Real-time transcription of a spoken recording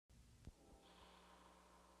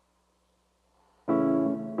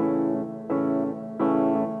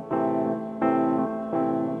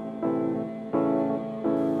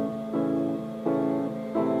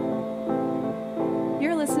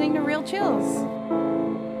Real chills.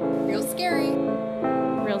 Real scary.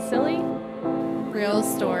 Real silly. Real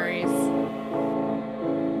stories.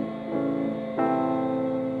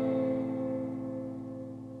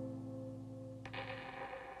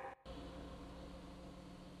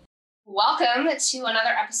 Welcome to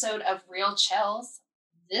another episode of Real Chills.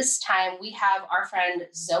 This time we have our friend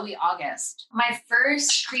Zoe August. My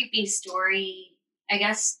first creepy story, I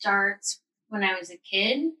guess, starts when I was a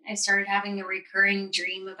kid. I started having a recurring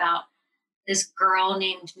dream about this girl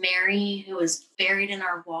named Mary who was buried in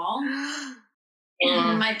our wall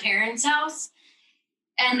in my parents' house.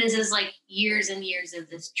 And this is like years and years of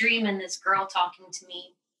this dream and this girl talking to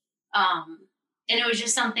me. And it was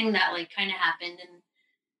just something that like kind of happened. And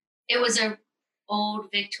it was a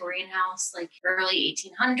old Victorian house, like early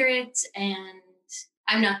 1800s. And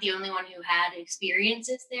I'm not the only one who had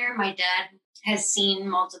experiences there. My dad has seen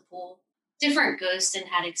multiple different ghosts and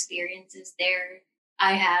had experiences there.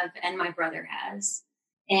 I have, and my brother has.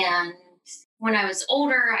 And when I was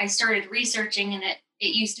older, I started researching, and it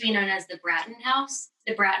used to be known as the Bratton House,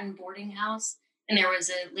 the Bratton boarding house. And there was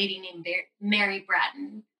a lady named Mary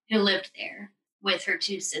Bratton who lived there with her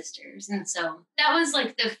two sisters. And so that was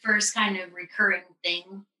like the first kind of recurring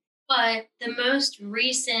thing. But the most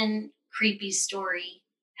recent creepy story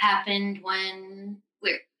happened when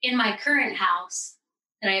we're in my current house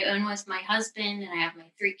that I own with my husband, and I have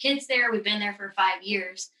my 3 kids there. We've been there for 5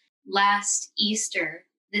 years. Last Easter,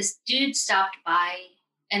 this dude stopped by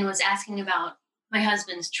and was asking about my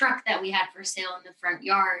husband's truck that we had for sale in the front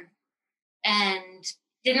yard, and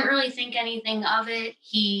didn't really think anything of it.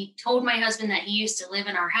 He told my husband that he used to live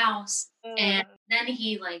in our house. And then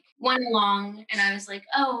he like went along, and I was like,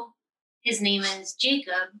 oh, his name is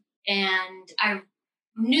Jacob. And I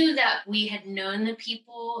knew that we had known the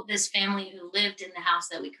people, this family who lived in the house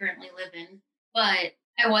that we currently live in, but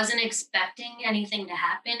I wasn't expecting anything to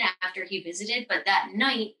happen after he visited. But that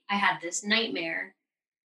night I had this nightmare,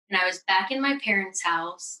 and I was back in my parents'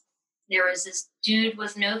 house. There was this dude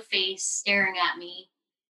with no face staring at me.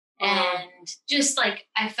 And just like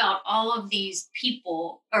I felt all of these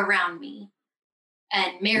people around me,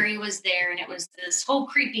 and Mary was there, and it was this whole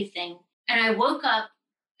creepy thing. And I woke up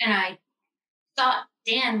and I thought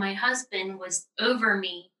Dan, my husband, was over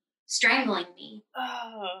me, strangling me.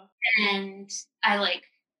 And I like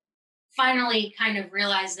finally kind of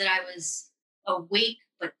realized that I was awake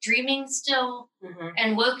but dreaming still,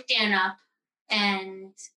 and woke Dan up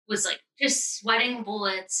and was like just sweating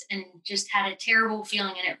bullets and just had a terrible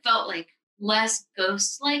feeling. And it felt like less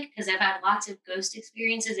ghost-like, because I've had lots of ghost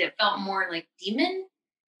experiences. It felt more like demon,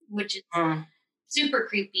 which is super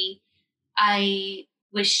creepy. I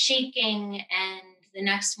was shaking, and the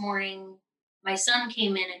next morning my son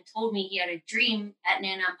came in and told me he had a dream at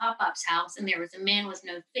Nana and Pop-Pop's house, and there was a man with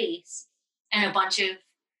no face and a bunch of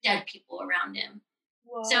dead people around him.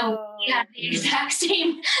 Whoa. So he had the exact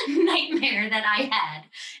same nightmare that I had.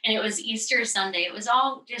 And it was Easter Sunday. It was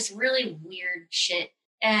all just really weird shit.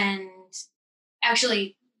 And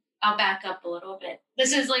actually, I'll back up a little bit.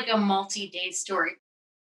 This is like a multi-day story.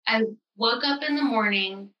 I woke up in the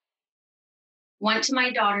morning, went to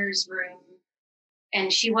my daughter's room,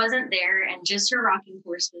 and she wasn't there, and just her rocking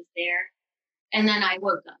horse was there. And then I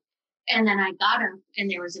woke up. And then I got up, and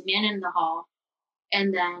there was a man in the hall.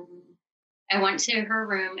 And then I went to her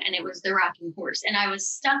room, and it was the rocking horse. And I was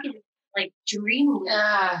stuck in like dream loop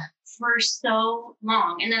for so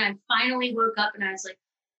long. And then I finally woke up, and I was like,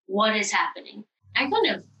 what is happening? I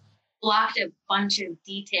kind of blocked a bunch of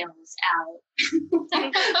details out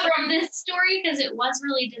from this story because it was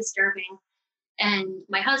really disturbing. And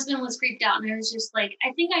my husband was creeped out, and I was just like,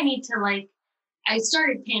 I think I need to I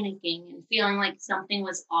started panicking and feeling like something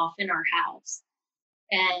was off in our house.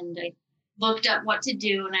 And I looked up what to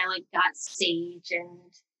do, and I got sage and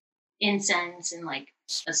incense and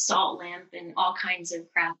a salt lamp and all kinds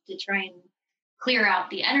of crap to try and clear out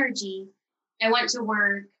the energy. I went to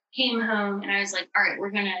work, came home, and I was like, all right, we're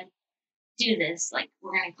gonna do this.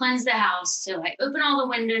 We're gonna cleanse the house. So I opened all the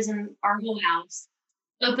windows in our whole house,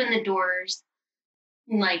 opened the doors,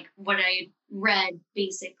 and what I read,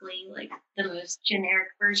 basically, the most generic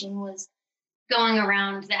version was going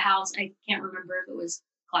around the house. I can't remember if it was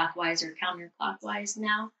clockwise or counterclockwise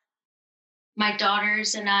now. My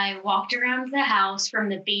daughters and I walked around the house from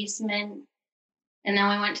the basement, and then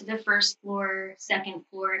we went to the first floor, second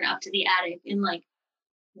floor, and up to the attic. And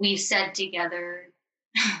we said together,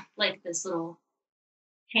 this little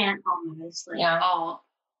chant almost, all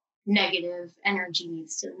negative energy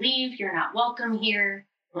needs to leave. You're not welcome here.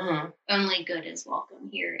 Only good is welcome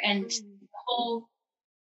here. And the whole,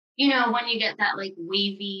 when you get that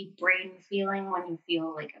wavy brain feeling when you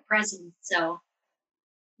feel a presence. So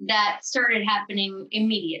that started happening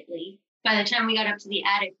immediately. By the time we got up to the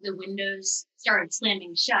attic, the windows started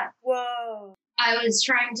slamming shut. Whoa. I was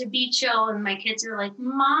trying to be chill, and my kids are like,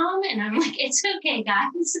 Mom, and I'm like, it's okay, guys.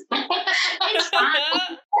 It's fine.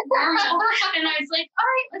 And I was like, all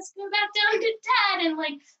right, let's go back down to Dad. And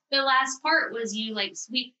like the last part was you like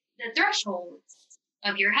sweep the thresholds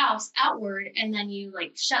of your house outward, and then you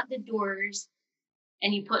like shut the doors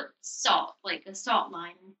and you put salt, like a salt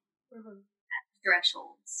line at the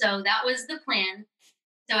threshold. So that was the plan.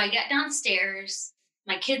 So I get downstairs.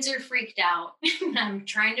 My kids are freaked out. I'm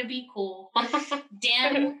trying to be cool.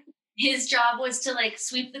 Dan, his job was to like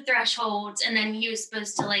sweep the thresholds, and then he was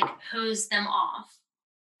supposed to like hose them off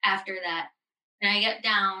after that. And I get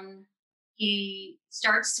down. He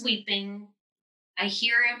starts sweeping. I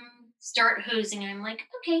hear him start hosing. I'm like,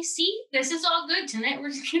 okay, see, this is all good. Tonight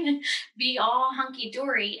we're gonna be all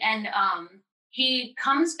hunky-dory. And he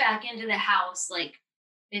comes back into the house like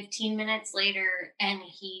 15 minutes later, and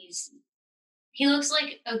he looks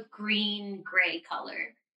like a green-gray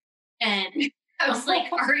color. And I was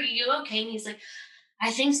like, are you okay? And he's like, I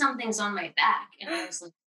think something's on my back. And I was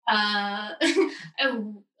like,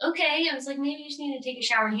 oh, okay. I was like, maybe you just need to take a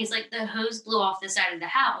shower. And he's like, the hose blew off the side of the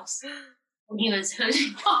house. And he was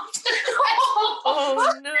hosing off the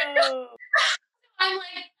Oh, no. I'm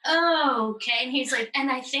like, oh, okay. And he's like, and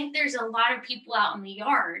I think there's a lot of people out in the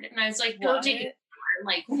yard. And I was like, go take a shower.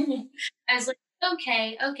 Like, I was like,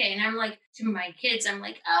 okay. And I'm like, to my kids, I'm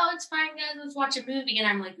like, oh, it's fine, guys, let's watch a movie. And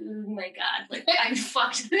I'm like, oh my God, like I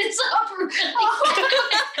fucked this up really.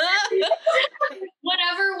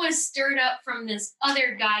 Whatever was stirred up from this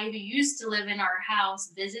other guy who used to live in our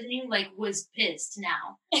house visiting, like, was pissed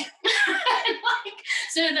now. Like,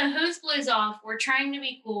 so the hose blows off. We're trying to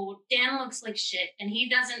be cool. Dan looks like shit, and he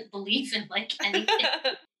doesn't believe in like anything.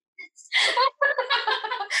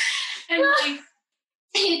 And like,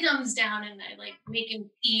 he comes down, and I like make him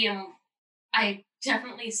pee, and I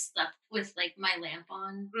definitely slept with like my lamp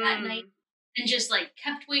on that night, and just like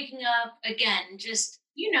kept waking up again. Just,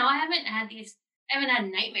 I haven't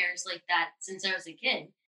had nightmares like that since I was a kid,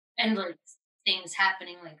 and like things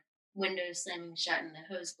happening like windows slamming shut and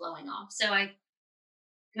the hose blowing off. So I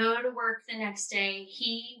go to work the next day.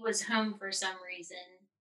 He was home for some reason,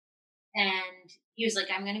 and he was like,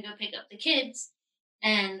 I'm gonna go pick up the kids.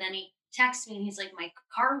 And then he texts me, and he's like, my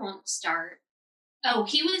car won't start. Oh,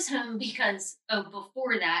 he was home because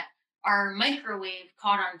before that, our microwave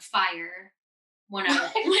caught on fire when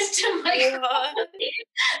I went to microwave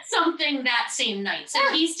something that same night. So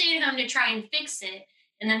he stayed home to try and fix it.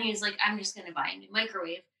 And then he was like, I'm just going to buy a new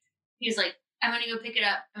microwave. He was like, I'm going to go pick it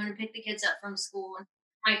up. I'm going to pick the kids up from school, and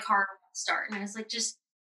my car won't start. And I was like, just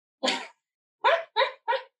like,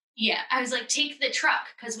 yeah. I was like, take the truck,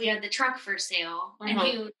 because we had the truck for sale. And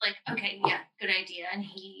he was like, okay, yeah, good idea. And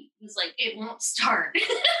he was like, it won't start.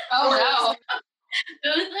 Oh, no.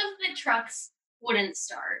 Both of the trucks wouldn't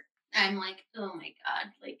start. I'm like, oh my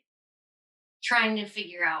God, like trying to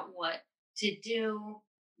figure out what to do.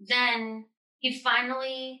 Then he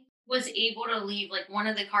finally was able to leave. Like one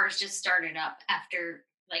of the cars just started up after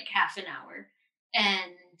like half an hour.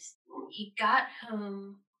 And he got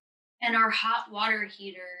home, and our hot water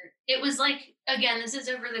heater, it was like, again, this is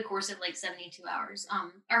over the course of like 72 hours.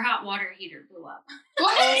 Our hot water heater blew up.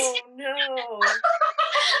 What? Oh, no.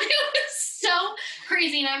 It was so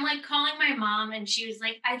crazy. And I'm like calling my mom, and she was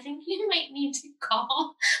like, I think you might need to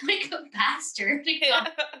call like a pastor to come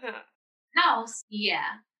to the house.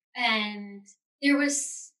 Yeah. And there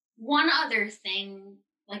was one other thing,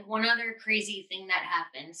 like one other crazy thing that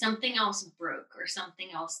happened. Something else broke, or something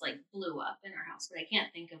else like blew up in our house, but I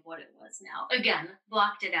can't think of what it was now. Again,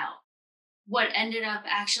 blocked it out. What ended up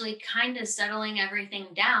actually kind of settling everything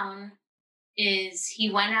down is he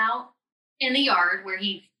went out in the yard where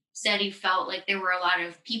he said he felt like there were a lot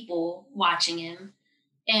of people watching him.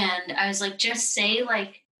 And I was like, just say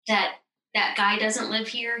like that guy doesn't live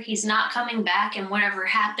here. He's not coming back, and whatever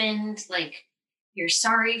happened, like, you're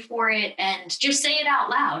sorry for it, and just say it out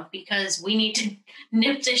loud, because we need to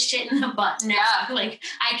nip this shit in the butt now. Yeah. Like,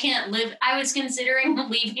 I can't live. I was considering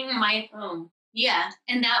leaving my home. Yeah.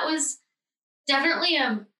 And that was definitely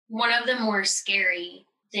one of the more scary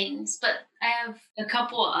things. But I have a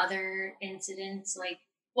couple other incidents. Like,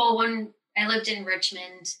 well, when I lived in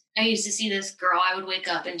Richmond, I used to see this girl. I would wake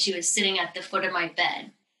up, and she was sitting at the foot of my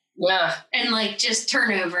bed. Yeah. And like just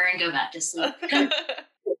turn over and go back to sleep.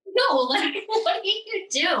 No, like, what do you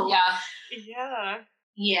do?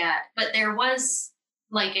 Yeah. But there was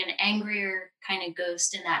like an angrier kind of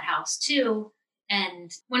ghost in that house too.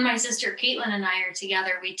 And when my sister Caitlin and I are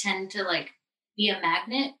together, we tend to like be a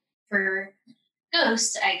magnet for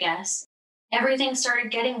ghosts, I guess. everything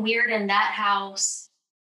started getting weird in that house.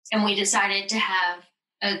 And we decided to have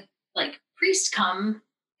a priest come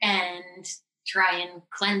and try and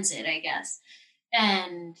cleanse it, I guess.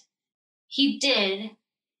 And he did,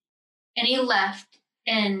 and he left,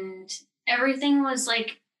 and everything was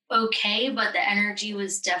like okay, but the energy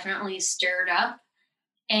was definitely stirred up.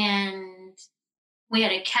 And we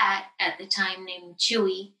had a cat at the time named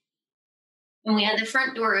Chewy, and we had the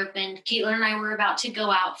front door opened. Caitlin and I were about to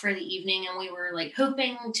go out for the evening, and we were like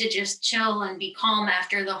hoping to just chill and be calm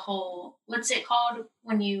after the whole, what's it called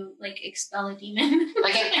when you like expel a demon?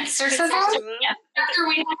 Like an exorcism? Yeah, after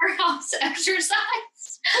we had our house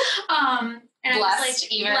exercised. And Blessed, I was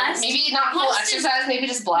like, even. blessed, Maybe not full blessed exercise, maybe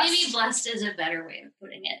just blessed. Maybe blessed is a better way of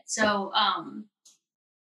putting it. So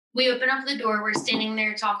we open up the door. We're standing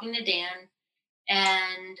there talking to Dan.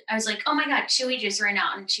 And I was like, oh my God, Chewy just ran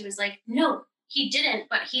out. And she was like, no, he didn't,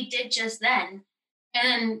 but he did just then. And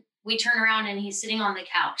then we turn around and he's sitting on the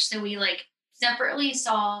couch. So we like separately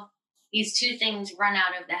saw these two things run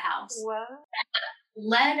out of the house. What?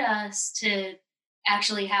 Led us to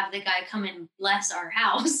actually have the guy come and bless our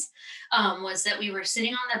house was that we were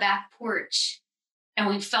sitting on the back porch and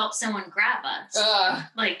we felt someone grab us.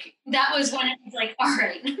 Like that was when it was like, all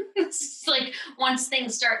right, it's like once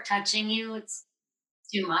things start touching you, it's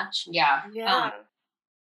too much. Yeah. Yeah.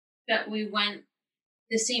 But we went,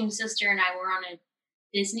 the same sister and I were on a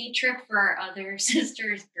Disney trip for our other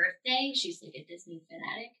sister's birthday. She's like a Disney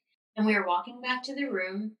fanatic. And we were walking back to the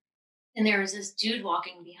room and there was this dude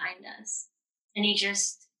walking behind us. And he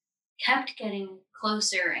just kept getting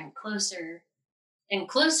closer and closer and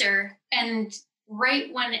closer. And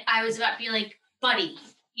right when I was about to be like, buddy,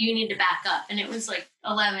 you need to back up. And it was like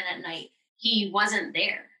 11 at night. He wasn't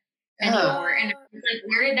there anymore. And I was like,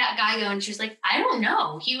 where did that guy go? And she was like, I don't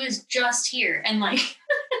know. He was just here. And like,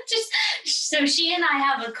 just so she and I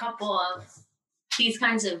have a couple of these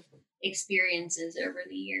kinds of experiences over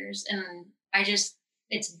the years. And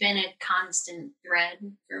it's been a constant thread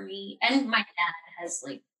for me. And my dad has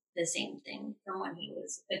like the same thing from when he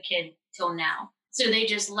was a kid till now. So they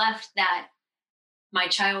just left my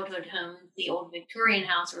childhood home, the old Victorian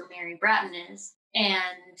house where Mary Bratton is. And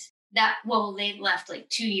they left like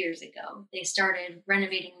 2 years ago. They started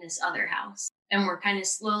renovating this other house and we're kind of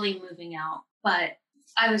slowly moving out. But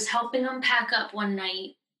I was helping them pack up one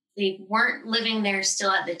night. They weren't living there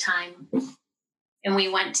still at the time. And we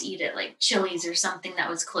went to eat at like Chili's or something that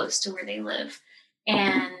was close to where they live.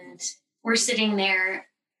 And we're sitting there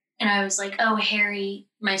and I was like, oh, Harry,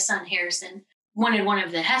 my son Harrison, wanted one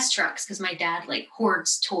of the Hess trucks because my dad like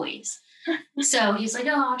hoards toys. So he's like,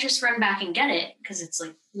 oh, I'll just run back and get it because it's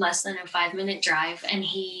like less than a 5-minute drive. And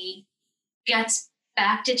he gets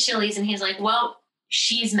back to Chili's and he's like, well,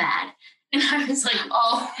 she's mad. And I was like,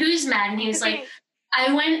 oh, who's mad? And he was like,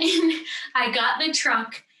 I went in, I got the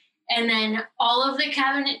truck, and then all of the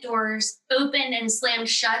cabinet doors opened and slammed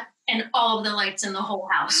shut, and all of the lights in the whole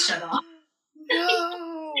house shut off.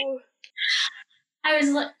 No. I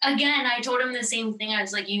was like, again, I told him the same thing. I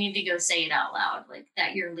was like, you need to go say it out loud, like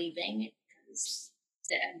that you're leaving, because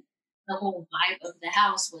the whole vibe of the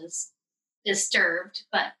house was disturbed.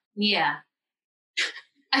 But yeah,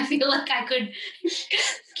 I feel like I could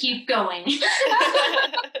keep going.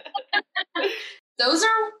 Those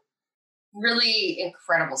are really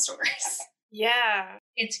incredible stories. Yeah.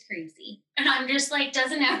 It's crazy. And I'm just like,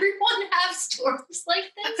 doesn't everyone have stories like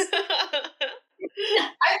this?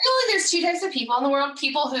 I feel like there's two types of people in the world.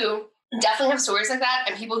 People who definitely have stories like that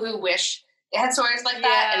and people who wish they had stories like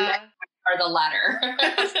that and that are the latter.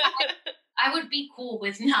 I would be cool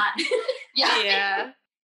with not. Yeah.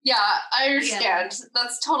 Yeah, I understand. Yeah.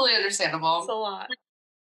 That's totally understandable. It's a lot.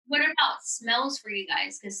 What about smells for you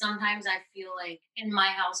guys? Because sometimes I feel like in my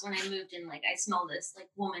house when I moved in, like I smell this like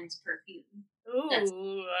woman's perfume.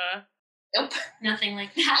 Ooh. Nope. Nothing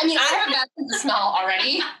like that. I mean, I have a bad sense of smell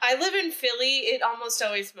already. I live in Philly. It almost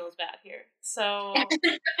always smells bad here. So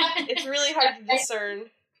it's really hard to discern. If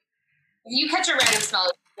you catch a random smell,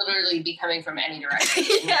 it could literally be coming from any direction.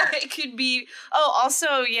 Yeah, it could be. Oh,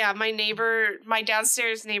 also, yeah, my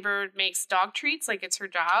downstairs neighbor makes dog treats like it's her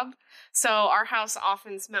job. So our house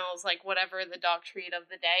often smells like whatever the dog treat of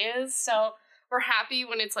the day is. So we're happy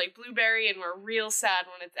when it's like blueberry and we're real sad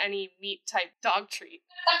when it's any meat type dog treat.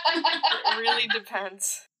 It really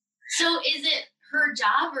depends. So is it her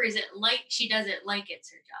job or is it like she does it like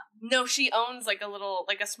it's her job? No, she owns like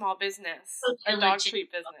a small business, Okay, a dog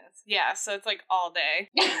treat business. Yeah, so it's like all day.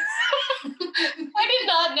 I did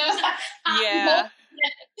not know that. Yeah.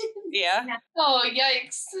 Yeah. Oh,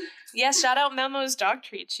 yikes. Yeah, shout out Memo's dog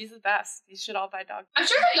treats. She's the best. You should all buy dog treats. I'm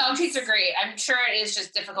sure the dog treats are great. I'm sure it is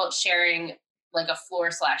just difficult sharing like a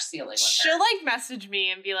floor/ceiling with She'll her. like message me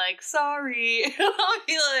and be like, sorry. I'll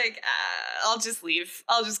be like, I'll just leave.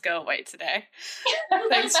 I'll just go away today.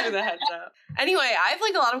 Thanks for the heads up. Anyway, I have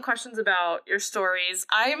like a lot of questions about your stories.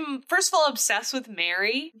 I'm first of all obsessed with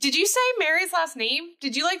Mary. Did you say Mary's last name?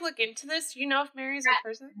 Did you like look into this? Do you know if Mary's a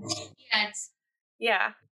person? Yeah,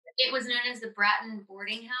 Yeah. it was known as the Bratton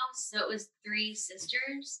boarding house, so it was 3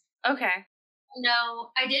 sisters. Okay.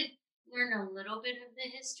 No, I did learn a little bit of the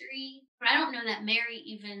history, but I don't know that Mary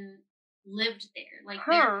even lived there. Like,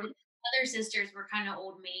 their other sisters were kind of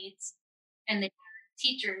old maids, and they were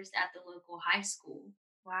teachers at the local high school.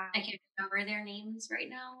 Wow. I can't remember their names right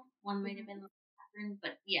now. One might have been Catherine,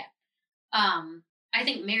 but yeah. I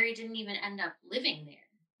think Mary didn't even end up living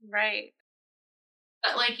there. Right.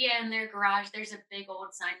 But like, yeah, in their garage, there's a big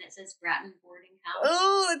old sign that says Bratton boarding house.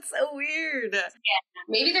 Oh, it's so weird. Yeah.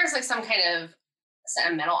 Maybe there's like some kind of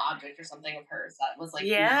sentimental object or something of hers that was like,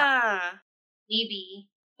 yeah. Maybe,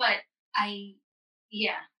 but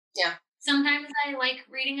yeah. Yeah. Sometimes I like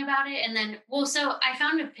reading about it, and then, so I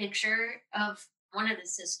found a picture of one of the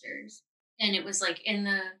sisters, and it was like in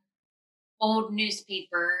the old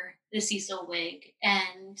newspaper, the Cecil Whig,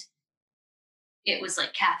 and it was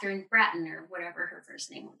like Catherine Bratton or whatever her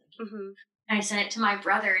first name was. Mm-hmm. And I sent it to my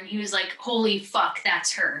brother, and he was like, "Holy fuck,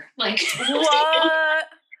 that's her!" Like, what?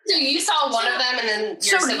 So you saw one of them, and then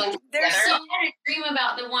your siblings together? So I had a dream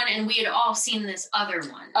about the one, and we had all seen this other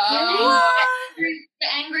one. Oh. The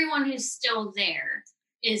angry one who's still there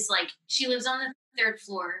is like, she lives on the 3rd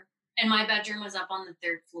floor, and my bedroom was up on the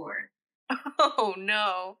 3rd floor. Oh,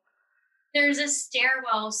 no. There's a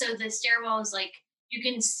stairwell, so the stairwell is like, you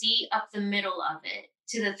can see up the middle of it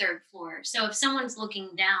to the 3rd floor. So if someone's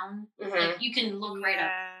looking down, like, you can look right up.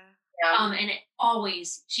 Yeah. And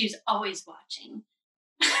she's always watching.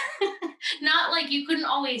 Not like you couldn't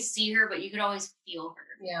always see her, but you could always feel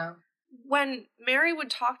her. Yeah. When Mary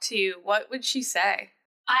would talk to you, what would she say?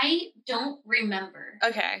 I don't remember.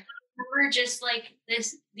 Okay. I remember just like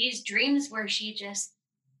these dreams where she just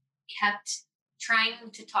kept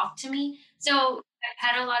trying to talk to me. So I've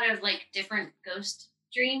had a lot of like different ghost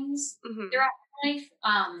dreams throughout my life.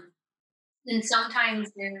 And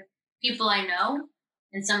sometimes they're people I know,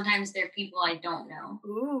 and sometimes they're people I don't know.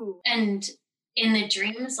 Ooh. And in the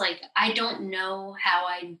dreams, like, I don't know how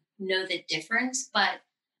I know the difference, but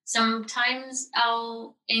sometimes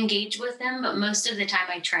I'll engage with them, but most of the time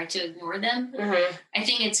I try to ignore them. I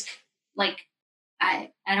think it's like,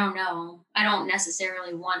 I don't know. I don't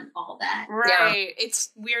necessarily want all that. Right. Yeah.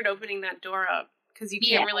 It's weird opening that door up because you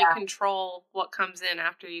can't really control what comes in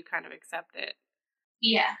after you kind of accept it.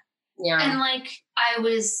 Yeah. Yeah. And like,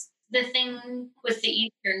 the thing with the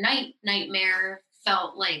Easter night nightmare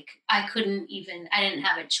felt like I didn't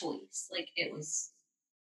have a choice. Like, it was,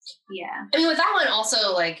 yeah. I mean, with that one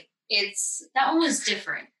also, like, that one was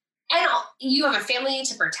different. And you have a family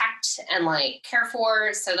to protect and, like, care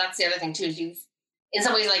for. So that's the other thing, too, is in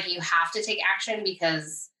some ways, like, you have to take action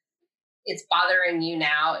because it's bothering you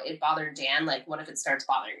now. It bothered Dan. Like, what if it starts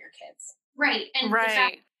bothering your kids? Right. And the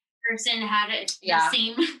fact the person had the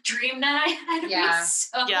same dream that I had. Yeah.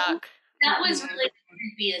 So yuck. That was really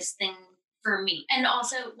the creepiest thing for me. And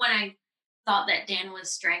also when I thought that Dan was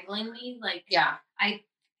strangling me, like,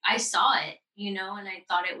 I saw it, and I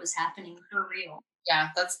thought it was happening for real. Yeah,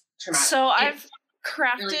 that's traumatic. So I've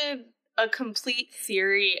crafted a complete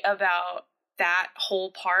theory about that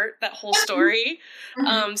whole story,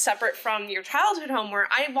 separate from your childhood home, where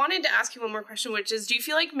I wanted to ask you one more question, which is, do you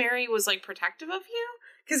feel like Mary was, like, protective of you?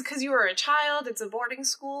 Because you were a child, it's a boarding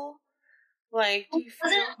school. Like, do you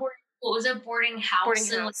feel... It was a boarding house.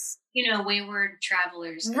 Boarding and, house. Wayward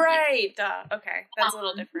travelers. Right. Okay. That's a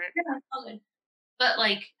little different. Yeah, but,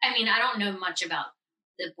 like, I mean, I don't know much about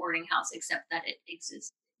the boarding house except that it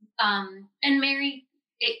exists. And Mary,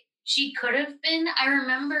 she could have been. I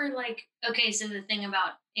remember, like, okay, so the thing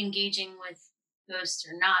about engaging with ghosts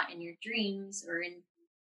or not in your dreams or in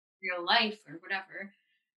real life or whatever,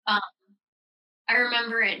 I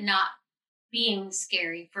remember it not being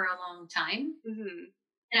scary for a long time.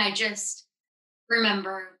 And I just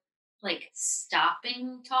remember, like,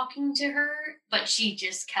 stopping talking to her, but she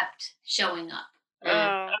just kept showing up.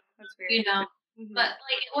 Oh, that's weird. But,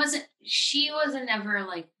 like, she wasn't ever,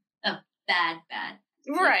 like, a bad.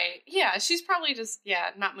 Right. Yeah, she's probably just,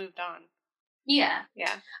 not moved on. Yeah.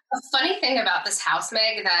 Yeah. A funny thing about this house,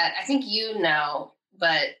 Meg, that I think you know,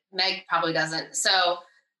 but Meg probably doesn't. So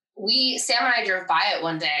Sam and I drove by it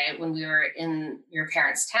one day when we were in your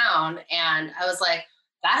parents' town, and I was like,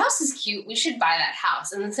 that house is cute. We should buy that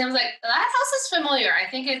house. And then Sam was like, that house is familiar. I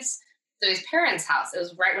think it's Zoe's parents' house. It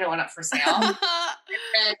was right when it went up for sale.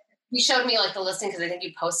 And he showed me, like, the listing because I think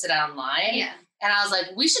you posted it online. Yeah. And I was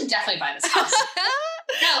like, we should definitely buy this house.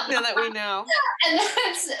 Now that we know. And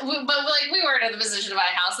but like we weren't in the position to buy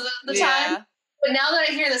a house at the time. But now that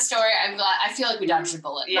I hear the story, I'm glad. I feel like we dodged a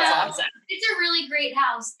bullet. Yeah. That's all I'm saying. It's a really great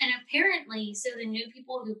house. And apparently, so the new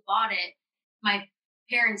people who bought it, my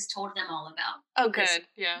parents told them all about. Oh, good.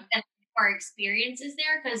 Yeah. And our experiences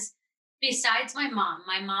there. Because besides my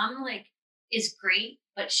mom like is great,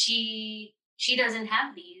 but she doesn't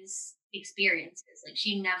have these experiences. Like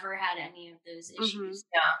she never had any of those issues.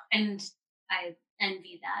 Yeah. And I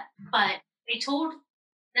envy that. But they told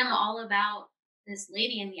them all about this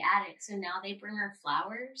lady in the attic, so now they bring her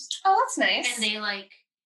flowers. Oh, that's nice. And they like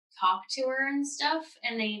talk to her and stuff,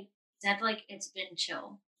 and they said like it's been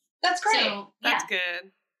chill. That's great. So, That's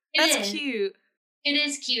good. it That's is. cute. It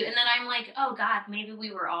is cute. And then I'm like, oh God, maybe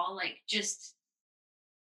we were all like just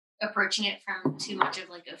approaching it from too much of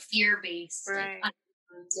like a fear-based Right. like,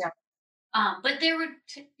 but there would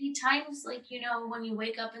be times like, you know, when you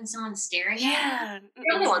wake up and someone's staring at you, Yeah.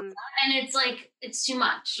 and it's like it's too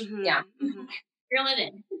much. Mhm. Yeah. Mhm. Reel it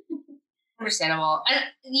in. Understandable. And,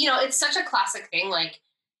 you know, it's such a classic thing. Like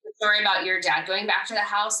the story about your dad going back to the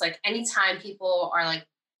house, like anytime people are like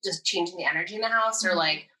just changing the energy in the house or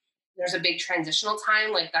like there's a big transitional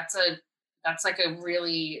time, like that's like a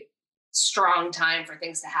really strong time for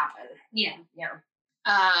things to happen. Yeah.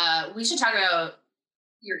 Yeah. We should talk about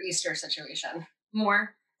your Easter situation.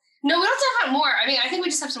 More. No, we don't talk about more. I mean, I think we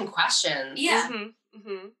just have some questions. Yeah. Mhm.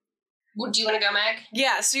 Mhm. Do you want to go, Meg?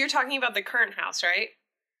 Yeah, so you're talking about the current house, right?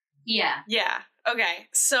 Yeah. Yeah. Okay.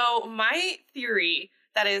 So my theory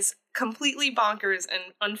that is completely bonkers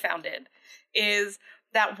and unfounded is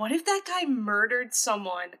that what if that guy murdered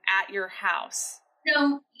someone at your house?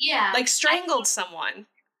 No, yeah. Like strangled someone.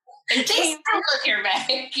 They still live here,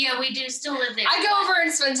 Meg. Yeah, we do still live there. I go over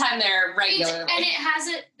and spend time there regularly. And it has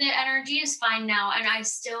it, the energy is fine now. And I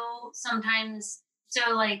still sometimes,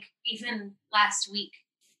 so like even last week,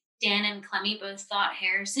 Dan and Clemmy both thought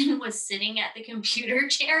Harrison was sitting at the computer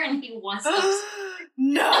chair and he wasn't.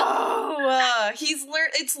 No!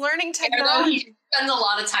 It's learning technology. He spends a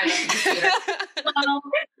lot of time at the computer. Well,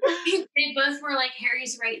 they both were like,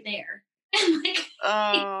 Harry's right there. And like,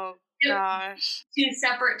 Oh, gosh. 2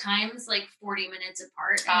 separate times, like 40 minutes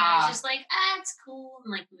apart. And I was just like, it's cool.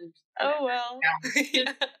 And like moved. Oh, well.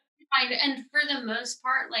 Yeah. Fine. And for the most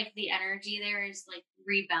part, like the energy there is like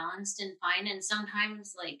rebalanced and fine. And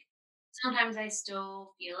sometimes I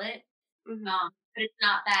still feel it. Mhm. But it's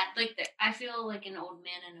not bad. Like I feel like an old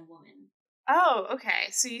man and a woman. Oh, okay.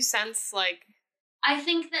 So you sense like... I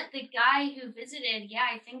think that the guy who visited,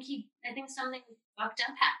 I think something fucked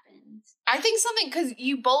up happened. I think something, because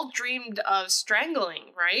you both dreamed of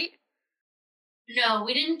strangling, right? No,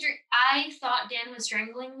 we didn't. I thought Dan was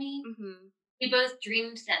strangling me. Mm-hmm. We both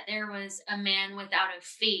dreamed that there was a man without a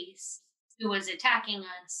face who was attacking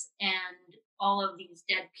us, and all of these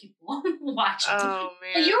dead people watching. Oh,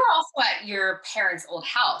 man. But you were also at your parents' old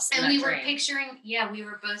house. And we were picturing, we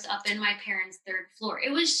were both up in my parents' 3rd floor.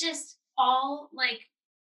 It was just all like,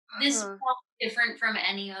 this felt different from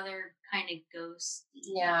any other kind of ghost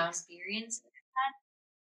experience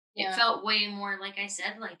I've had. It felt way more, like I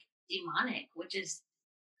said, like demonic, which is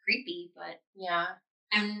creepy, but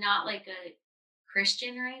I'm not like a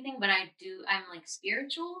Christian or anything, but I'm like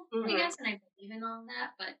spiritual, I guess, and I believe in all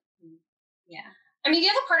that, but I mean, the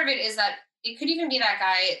other part of it is that it could even be that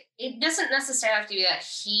guy. It doesn't necessarily have to be that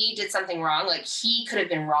he did something wrong. Like he could have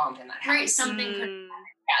been wronged in that house. right, something could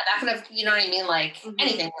that could have, you know what I mean? Like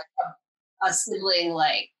anything, like a sibling,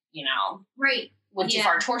 like, you know, went too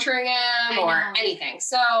far torturing him or anything.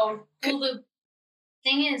 So, well, the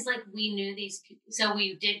thing is, like, we knew these people, so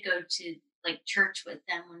we did go to like church with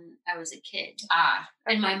them when I was a kid.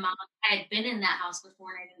 And my mom, I had been in that house before,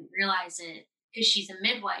 and I didn't realize it because she's a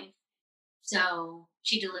midwife, so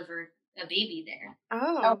she delivered a baby there.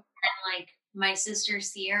 Oh. And like my sister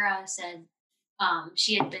Sierra said,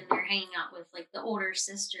 she had been there hanging out with like the older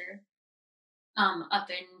sister, up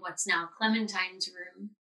in what's now Clementine's room,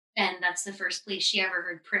 and that's the first place she ever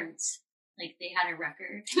heard Prince. Like they had a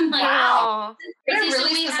record. Like, wow, what a so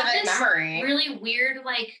really we have specific this memory. really weird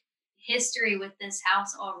like history with this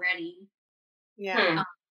house already. Yeah.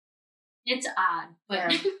 It's odd,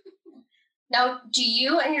 but Now, do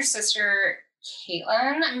you and your sister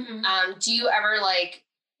Caitlin, do you ever like,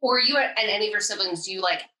 or you and any of your siblings, do you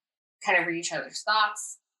like kind of read each other's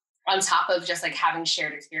thoughts on top of just like having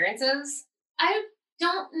shared experiences? I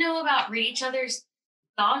don't know about read each other's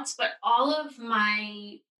thoughts, but all of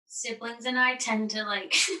my siblings and I tend to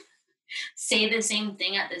like say the same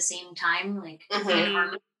thing at the same time, like in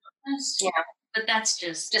harmony. But that's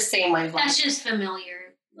just same wavelength. That's just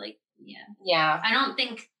familiar. Like, I don't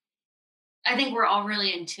think I think we're all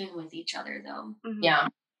really in tune with each other, though. Mhm. Yeah.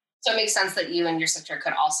 So it makes sense that you and your sister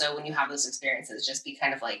could also, when you have those experiences, just be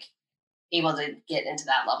kind of like able to get into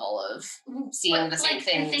that level of seeing the same like,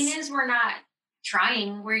 things. The thing is, we're not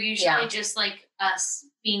trying. We're usually Yeah. just like us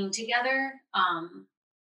being together.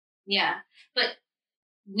 Yeah. But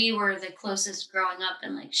we were the closest growing up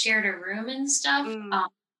and like shared a room and stuff. Mm. Mhm.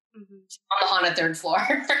 On the haunted third floor.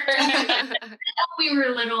 We were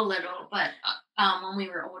little, but when we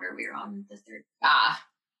were older, we were on the third. Ah,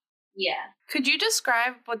 Yeah. Could you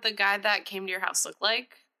describe what the guy that came to your house looked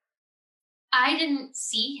like? I didn't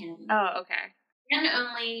see him. Oh, okay. And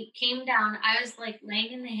only came down. I was like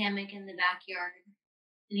laying in the hammock in the backyard,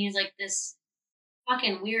 and he was like, this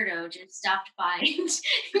fucking weirdo just stopped by.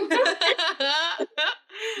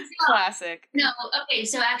 Classic. No, okay,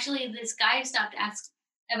 so actually this guy stopped to ask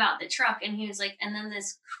about the truck, and he was like, and then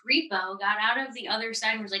this creepo got out of the other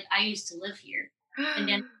side and was like, I used to live here. And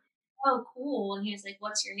then, oh, cool. And he was like,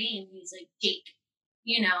 what's your name? He was like, Jake,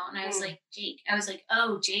 and I was like, Jake. I was like,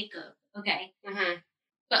 oh, Jacob. Okay. mm-hmm.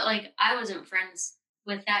 But like, I wasn't friends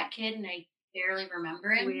with that kid, and I barely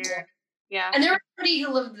remember him. Weird. Yeah. And there was somebody who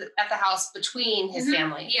lived at the house between his Mhm.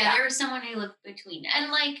 family. Yeah, there was someone who lived between. And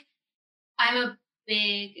like, I'm a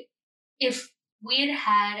big, if we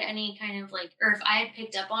had any kind of like, or if I had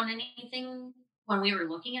picked up on anything when we were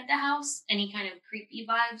looking at the house, any kind of creepy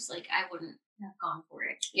vibes, like I wouldn't have gone for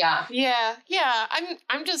it. Yeah. Yeah.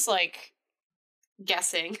 I'm just like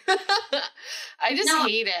guessing. I just No.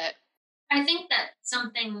 hate it. I think that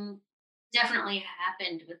something definitely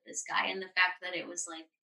happened with this guy, and the fact that it was like,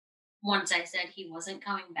 once I said he wasn't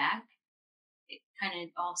coming back, it kind of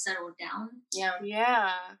all settled down. Yeah.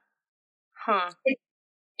 Yeah. Huh.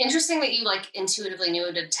 Interesting that you like intuitively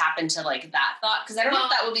knew to tap into like that thought, because I don't know if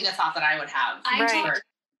that would be the thought that I would have.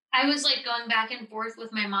 I was like going back and forth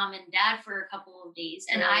with my mom and dad for a couple of days,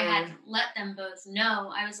 and I had let them both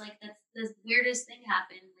know. I was like, that's the weirdest thing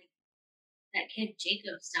happened. Like that kid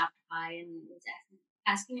Jacob stopped by and was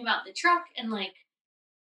asking about the truck, and like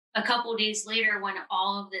a couple days later, when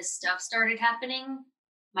all of this stuff started happening,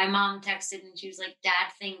 my mom texted and she was like,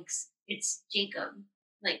 Dad thinks it's Jacob.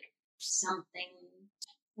 Like something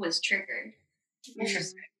was triggered.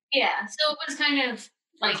 Interesting. Yeah, so it was kind of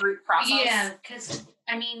like group process. Yeah, because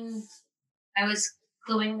I mean, I was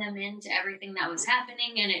cluing them into everything that was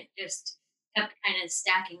happening, and it just kept kind of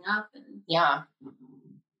stacking up. And Yeah.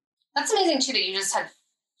 That's amazing too that you just had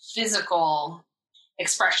physical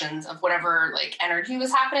expressions of whatever like energy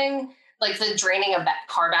was happening. Like the draining of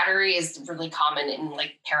car battery is really common in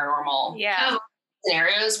like paranormal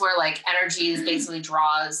scenarios where like energy basically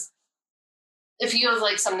draws. If you have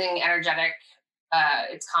like something energetic,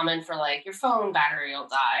 it's common for like your phone battery will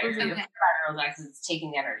die or your battery will die because it's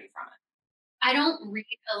taking the energy from it. I don't read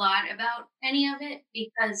a lot about any of it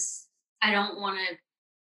because I don't want to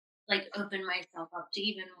like open myself up to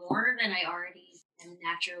even more than I already am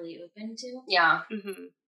naturally open to. Yeah. Mm-hmm.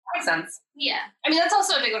 Makes sense. Yeah. I mean, that's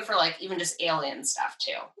also a big one for like even just alien stuff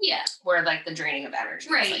too. Yeah. Where like the draining of energy.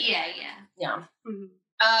 Right. Like, Yeah. Mm-hmm.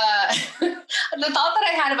 The thought that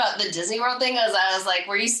I had about the Disney World thing was I was like,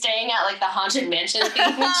 were you staying at like the Haunted Mansion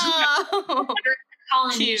thing?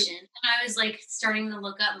 Polynesian. And I was like starting to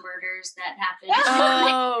look up murders that happened.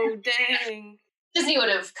 Oh, dang. Disney would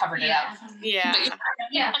have covered it up. Yeah.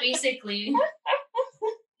 Yeah, basically.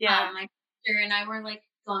 Yeah. My sister and I were like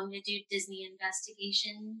going to do Disney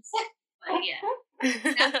investigations. But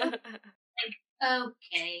yeah.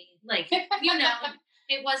 Okay. Like,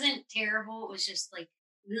 it wasn't terrible. It was just like,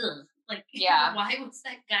 ugh. Like, why was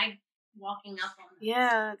that guy walking up on us?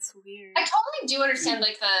 Yeah, it's weird. I totally do understand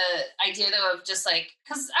like the idea though of just like,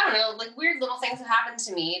 because I don't know, like weird little things have happened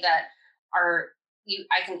to me that are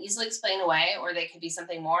I can easily explain away, or they could be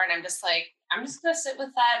something more, and I'm just like, I'm just gonna sit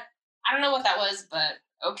with that. I don't know what that was, but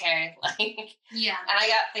okay. Like, yeah. And I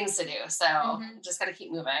got things to do, so just gotta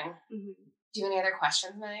keep moving. Mm-hmm. Do you have any other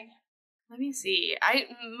questions, Meg? Let me see. I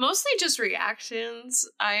mostly just reactions.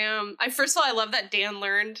 I first of all, I love that Dan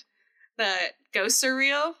learned that ghosts are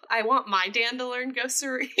real. I want my Dan to learn ghosts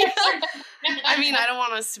are real. I mean, I don't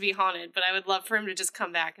want us to be haunted, but I would love for him to just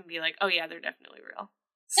come back and be like, oh yeah, they're definitely real.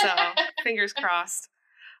 So fingers crossed.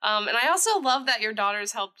 And I also love that your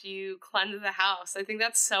daughters helped you cleanse the house. I think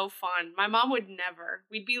that's so fun. My mom would never.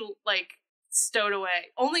 We'd be like stowed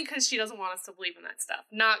away only because she doesn't want us to believe in that stuff.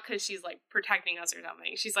 Not because she's like protecting us or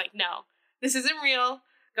something. She's like, no, this isn't real.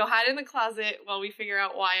 Go hide in the closet while we figure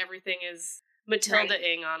out why everything is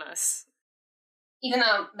Matilda-ing on us. Even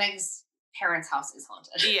though Meg's parents' house is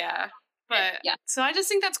haunted. Yeah. But so I just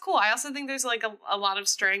think that's cool. I also think there's like a lot of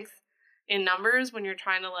strength in numbers when you're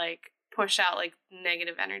trying to like push out like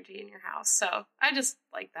negative energy in your house. So I just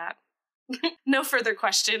like that. No further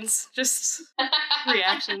questions, just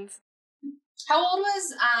reactions. How old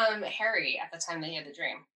was Harry at the time that he had the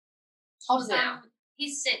dream? How old is he now?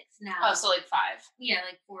 He's 6 now. Oh, so like 5. Yeah,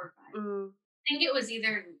 like 4 or 5. I think it was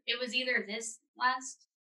either this last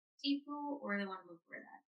April or the one before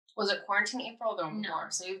that. Was it quarantine April or the one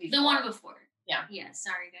before? So it would be the one before. Yeah. Yeah,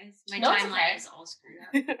 sorry guys. My No, it's timeline okay. is all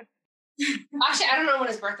screwed up. Actually, I don't know when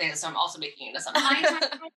his birthday is, so I'm also making it a something. My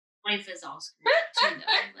life is all screwed up too, though.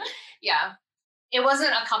 But Yeah. It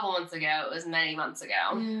wasn't a couple months ago. It was many months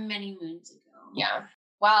ago. many moons ago. Yeah.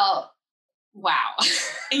 Well, wow.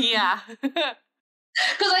 Yeah.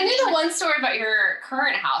 Because I knew the one story about your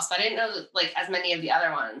current house, but I didn't know like as many of the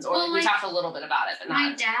other ones. Or Well, we talked a little bit about it, but My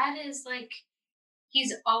not. dad is like,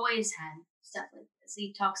 he's always had stuff like this.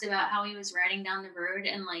 He talks about how he was riding down the road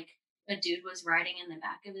and like a dude was riding in the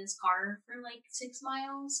back of his car for like 6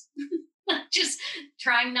 miles. Just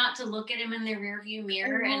trying not to look at him in the rear view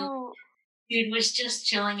mirror, and dude was just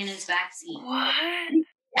chilling in his back seat. What?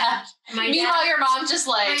 Yeah. Meanwhile, your mom's just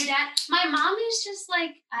like. My mom is just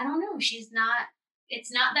like, I don't know. She's not.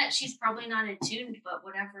 It's not that she's probably not attuned, but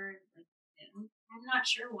whatever. Like, I'm not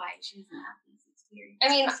sure why she's not have these experiences. I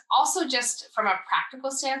mean, also just from a practical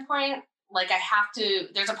standpoint, like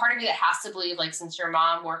there's a part of me that has to believe, like, since your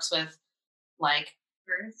mom works with, like,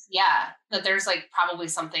 birth. Yeah, that there's, like, probably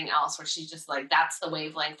something else where she's just, like, that's the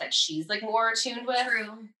wavelength that she's, like, more attuned with.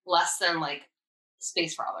 True. Less than, like,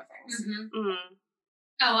 space for other things. Mm-hmm. Mm.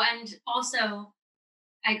 Oh, and also,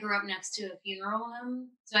 I grew up next to a funeral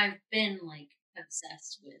home, so I've been, like,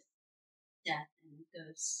 obsessed with death and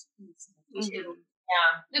ghosts and stuff, too.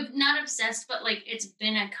 Yeah. Not obsessed, but, like, it's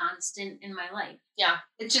been a constant in my life. Yeah.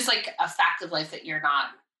 It's just, like, a fact of life that you've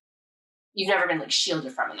never been, like,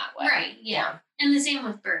 shielded from in that way. Right, yeah. And the same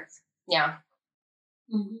with birth. Yeah.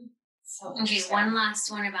 Mm-hmm. So Okay, interesting. one last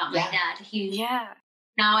one about my dad.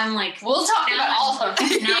 Now I'm like... We'll talk about all of them.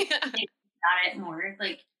 Now I'm thinking about it more.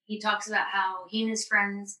 Like, he talks about how he and his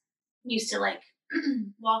friends used to, like,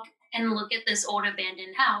 walk and look at this old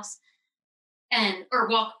abandoned house or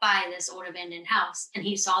walk by this old abandoned house, and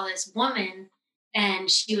he saw this woman and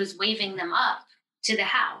she was waving them up to the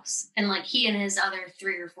house, and like he and his other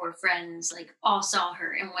 3 or 4 friends like all saw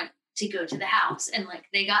her and went to go to the house, and like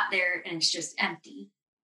they got there and it's just empty,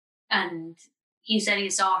 and he said he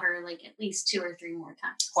saw her like at least 2 or 3 more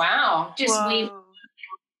times. Wow. Just wave,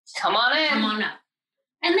 come on in, come on up,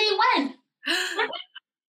 and they went.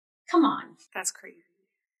 Come on. That's crazy.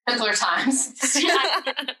 Simpler times.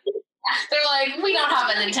 They're like, we don't have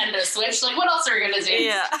a Nintendo Switch. Like, what else are we gonna do?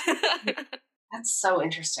 Yeah. That's so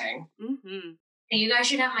interesting. Mm-hmm. You guys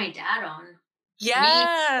should have my dad on.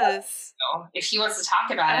 Yes. If he wants to talk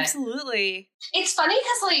about Absolutely. It's funny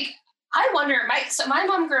because, like, I wonder. My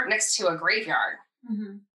mom grew up next to a graveyard.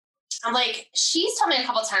 Mm-hmm. And like, she's told me a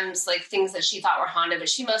couple times like things that she thought were haunted, but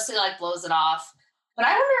she mostly like blows it off. But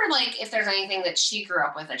I wonder, like, if there's anything that she grew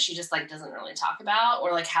up with that she just, like, doesn't really talk about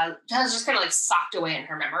or, like, has just kind of, like, socked away in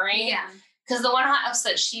her memory. Yeah. Because the one house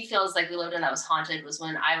that she feels like we lived in that was haunted was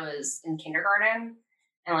when I was in kindergarten.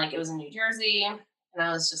 And, like, it was in New Jersey. And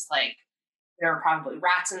I was just, like, there were probably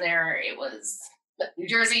rats in there. It was New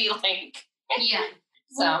Jersey, like. Yeah.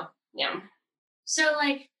 So, yeah. So,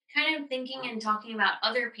 like, kind of thinking and talking about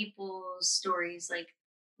other people's stories, like,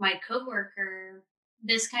 my coworker...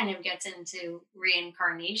 This kind of gets into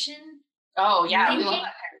reincarnation. Oh, yeah, we love that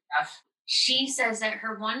kind of stuff. She says that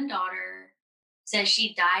her one daughter says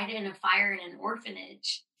she died in a fire in an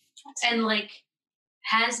orphanage and, like,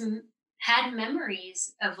 has had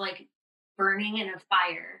memories of, like, burning in a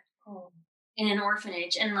fire in an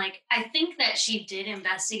orphanage. And, like, I think that she did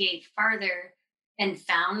investigate farther and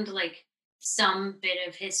found, like, some bit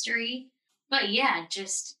of history. But, yeah,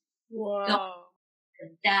 just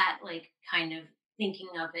that, like, kind of thinking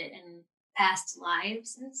of it in past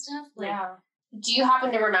lives and stuff. Like, yeah. Do you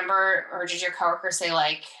happen to remember, or did your coworker say,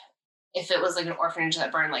 like, if it was like an orphanage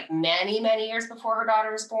that burned like many, many years before her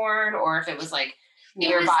daughter was born, or if it was like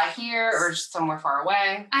nearby here or somewhere far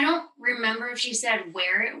away? I don't remember if she said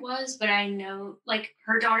where it was, but I know like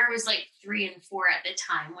her daughter was like 3 and 4 at the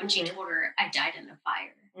time when she told her I died in a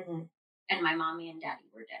fire and my mommy and daddy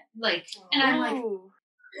were dead. Like, and I'm like,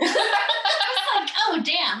 oh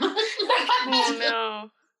damn. Oh no.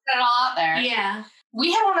 Got it all out there. Yeah.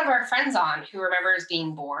 We had one of our friends on who remembers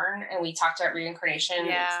being born, and we talked about reincarnation.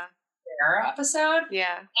 Yeah. Their episode.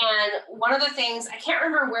 Yeah. And one of the things, I can't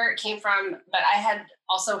remember where it came from, but I had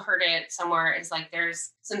also heard it somewhere, is like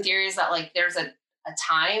there's some theories that like there's a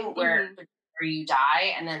time where you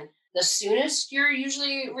die, and then the soonest you're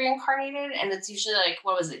usually reincarnated, and it's usually like,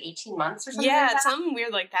 what was it, 18 months or something? Yeah, like that? something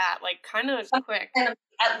weird like that, like kind of quick. Kind of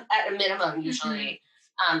at a minimum, usually.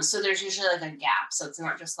 So there's usually like a gap. So it's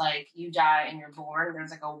not just like you die and you're born.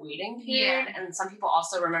 There's like a waiting period. Yeah. And some people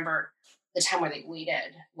also remember the time where they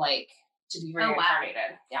waited, like to be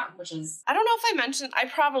reincarnated. Yeah, which is. I don't know if I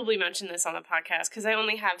probably mentioned this on the podcast because I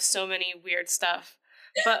only have so many weird stuff.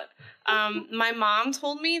 But my mom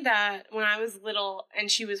told me that when I was little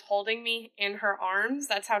and she was holding me in her arms,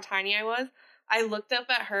 that's how tiny I was. I looked up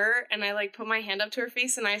at her and I like put my hand up to her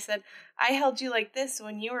face and I said, I held you like this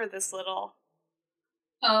when you were this little.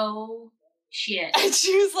 Oh, shit. And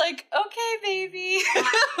she was like, okay, baby.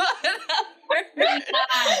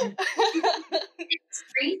 It's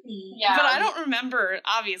crazy. Yeah. But I don't remember,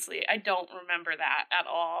 obviously, I don't remember that at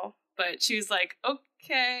all. But she was like,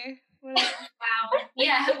 okay. Wow.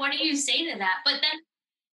 Yeah, what do you say to that? But then,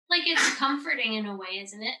 like, it's comforting in a way,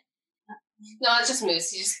 isn't it? No, it's just Moose.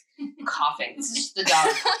 He's just coughing. It's just the dog.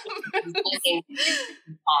 He's licking his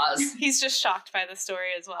paws. He's just shocked by the story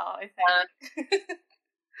as well, I think.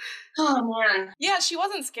 Oh, man. Yeah, she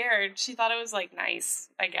wasn't scared. She thought it was, like, nice,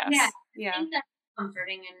 I guess. I think that's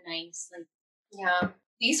comforting and nice. Like, Yeah.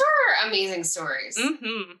 These are amazing stories.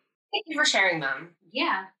 Mm-hmm. Thank you for sharing them.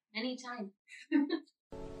 yeah, anytime.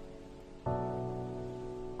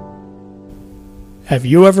 Have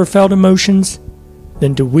you ever felt emotions?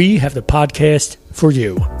 Then do we have the podcast for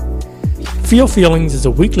you. Feel Feelings is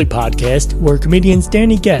a weekly podcast where comedians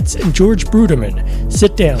Danny Getz and George Bruderman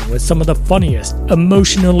sit down with some of the funniest,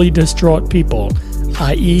 emotionally distraught people,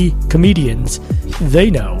 i.e. comedians, they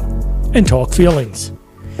know, and talk feelings.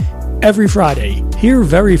 Every Friday, hear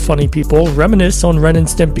very funny people reminisce on Ren and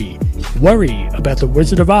Stimpy, worry about the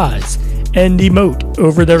Wizard of Oz, and emote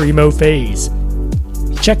over their emo phase.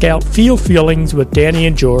 Check out Feel Feelings with Danny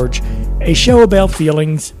and George, a show about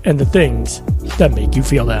feelings and the things that make you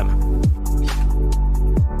feel them.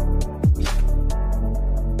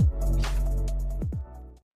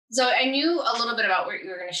 So I knew a little bit about where you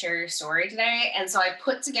were going to share your story today. And so I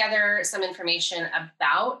put together some information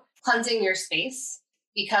about cleansing your space,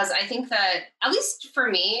 because I think that, at least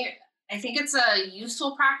for me, I think it's a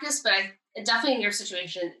useful practice, but definitely in your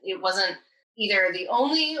situation, it wasn't either the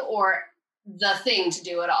only or the thing to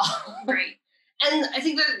do at all. Right. And I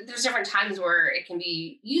think that there's different times where it can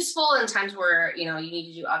be useful and times where, you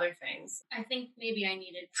need to do other things. I think maybe I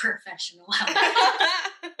needed professional help.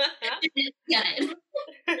 Get it.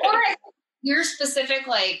 Or your specific,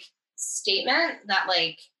 statement that,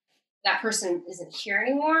 that person isn't here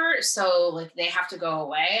anymore, so, they have to go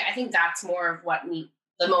away. I think that's more of what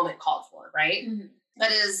the moment called for, right? Mm-hmm.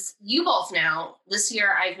 But as you both know, this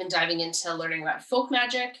year I've been diving into learning about folk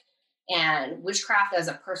magic and witchcraft as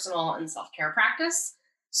a personal and self-care practice.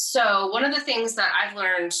 So one of the things that I've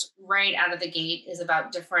learned right out of the gate is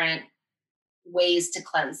about different ways to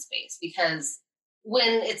cleanse space, because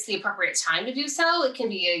when it's the appropriate time to do so, it can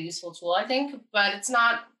be a useful tool, I think, but it's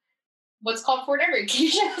not what's called for at every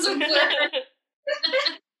occasion.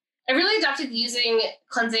 I really adopted using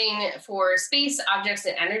cleansing for space, objects,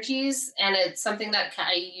 and energies. And it's something that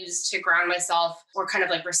I use to ground myself or kind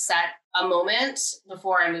of reset a moment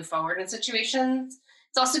before I move forward in situations.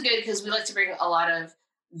 It's also good because we like to bring a lot of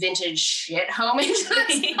vintage shit home into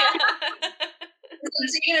this. So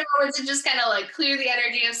taking a moment to just kind of clear the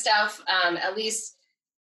energy of stuff. At least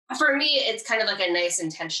for me, it's kind of a nice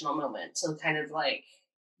intentional moment to kind of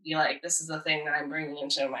be this is the thing that I'm bringing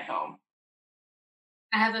into my home.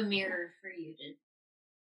 I have a mirror for you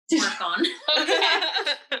to work on. Okay.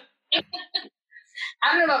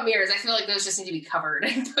 I don't know about mirrors. I feel like those just need to be covered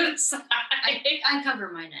and put aside. I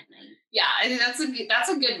cover mine at night. Yeah, I think that's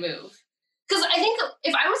a good move. Because I think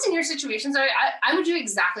if I was in your situation, Zoe, I would do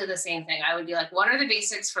exactly the same thing. I would be what are the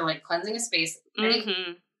basics for cleansing a space? I think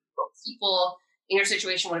people in your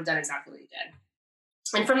situation would have done exactly what you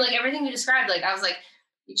did. And from everything you described, I was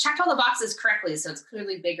you checked all the boxes correctly, so it's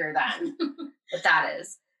clearly bigger than what that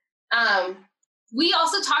is. We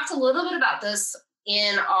also talked a little bit about this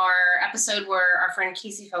in our episode where our friend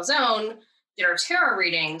Casey Falzone did our tarot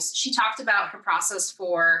readings. She talked about her process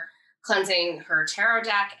for cleansing her tarot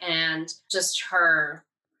deck and just her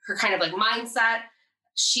kind of mindset.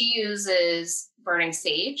 She uses burning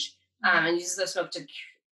sage and uses the smoke to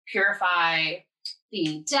purify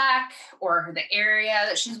the deck or the area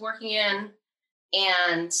that she's working in.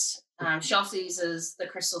 And she also uses the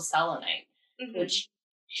crystal selenite, which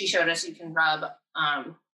she showed us you can rub,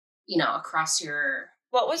 across your.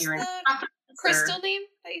 What was the crystal name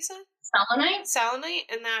that you said? Selenite.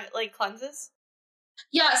 Selenite, and that cleanses.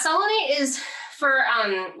 Yeah, selenite is for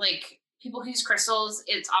people who use crystals.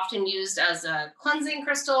 It's often used as a cleansing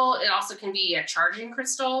crystal. It also can be a charging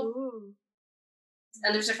crystal. Ooh.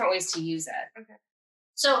 And there's different ways to use it. Okay.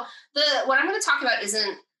 So what I'm going to talk about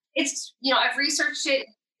isn't it's, I've researched it,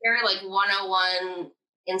 very like 101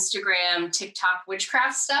 Instagram, TikTok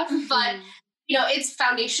witchcraft stuff, but it's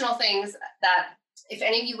foundational things that if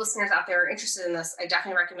any of you listeners out there are interested in this, I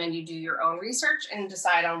definitely recommend you do your own research and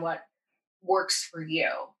decide on what works for you.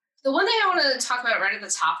 The one thing I want to talk about right at the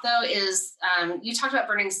top, though, is you talked about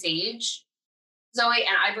burning sage, Zoe,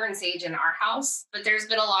 and I burn sage in our house, but there's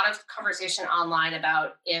been a lot of conversation online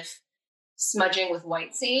about if smudging with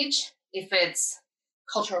white sage, if it's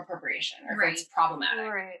cultural appropriation or if it's problematic.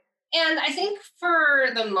 Right. And I think for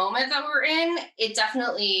the moment that we're in, it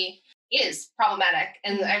definitely is problematic.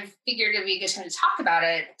 And I figured it'd be a good time to talk about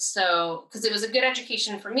it. So, because it was a good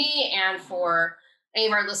education for me and for any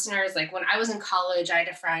of our listeners. Like when I was in college, I had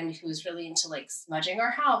a friend who was really into like smudging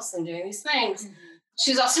our house and doing these things.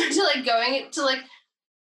 She was also into like going to like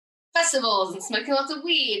festivals and smoking lots of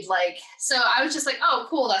weed. Like, so I was just like, oh,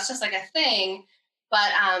 cool. That's just like a thing.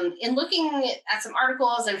 But in looking at some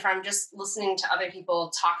articles and from just listening to other people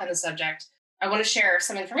talk on the subject, I want to share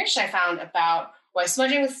some information I found about why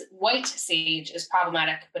smudging with white sage is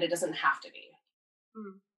problematic, but it doesn't have to be.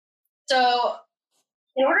 So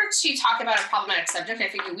in order to talk about a problematic subject, I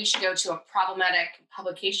figured we should go to a problematic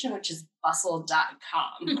publication, which is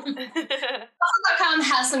bustle.com. Bustle.com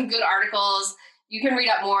has some good articles. You can read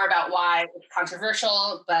up more about why it's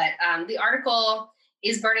controversial, but the article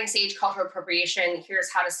is Burning Sage Cultural Appropriation.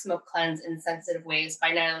 Here's How to Smoke Cleanse in Sensitive Ways by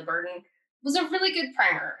Nyla Burton. It was a really good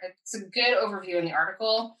primer. It's a good overview in the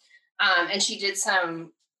article. And she did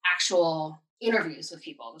some actual interviews with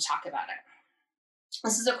people to talk about it.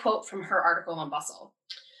 This is a quote from her article on Bustle.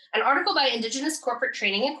 An article by Indigenous Corporate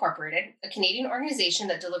Training Incorporated, a Canadian organization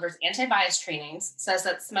that delivers anti-bias trainings, says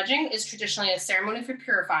that smudging is traditionally a ceremony for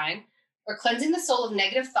purifying or cleansing the soul of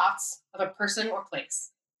negative thoughts of a person or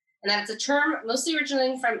place, and that it's a term mostly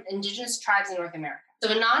originating from Indigenous tribes in North America. So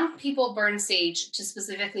when non-people burn sage to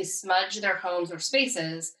specifically smudge their homes or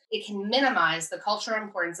spaces, it can minimize the cultural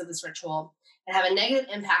importance of this ritual and have a negative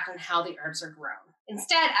impact on how the herbs are grown.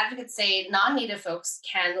 Instead, advocates say non-native folks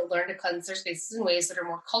can learn to cleanse their spaces in ways that are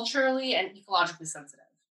more culturally and ecologically sensitive.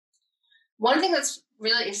 One thing that's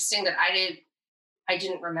really interesting that I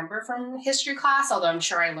didn't remember from history class, although I'm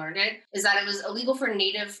sure I learned it, is that it was illegal for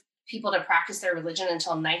native people to practice their religion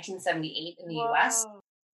until 1978 in the U.S.,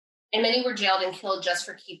 and many were jailed and killed just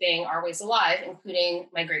for keeping our ways alive, including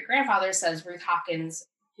my great-grandfather, says Ruth Hawkins,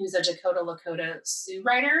 who's a Dakota Lakota Sioux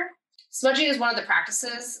writer. Smudging is one of the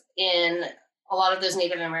practices in a lot of those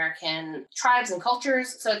Native American tribes and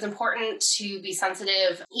cultures, so it's important to be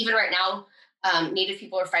sensitive. Even right now, Native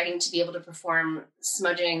people are fighting to be able to perform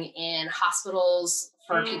smudging in hospitals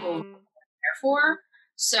for people who care for.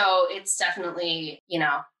 So it's definitely,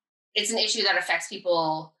 it's an issue that affects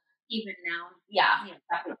people even now. Yeah,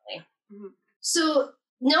 definitely. So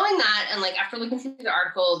knowing that, and like after looking through the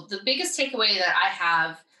article, the biggest takeaway that I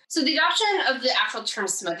have, so the adoption of the actual term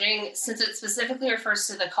smudging, since it specifically refers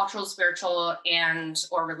to the cultural, spiritual, and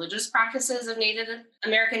or religious practices of Native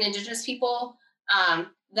American Indigenous people,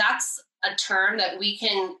 that's a term that we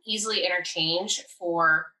can easily interchange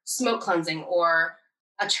for smoke cleansing or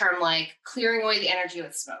a term like clearing away the energy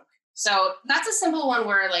with smoke. So that's a simple one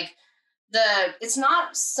where like it's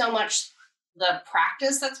not so much the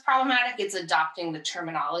practice that's problematic, it's adopting the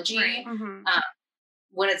terminology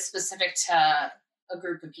when it's specific to a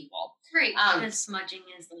group of people. Right, because smudging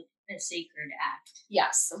is like a sacred act.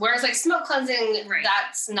 Yes, whereas like smoke cleansing,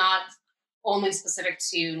 that's not only specific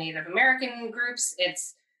to Native American groups,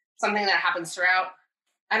 it's something that happens throughout.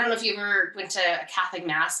 I don't know if you ever went to a Catholic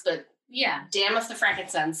Mass, but yeah, damn if the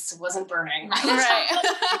frankincense wasn't burning. Right.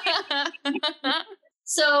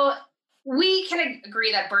 So we can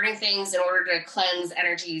agree that burning things in order to cleanse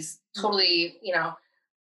energies totally,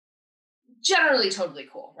 generally totally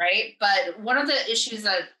cool, right? But one of the issues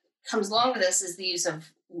that comes along with this is the use of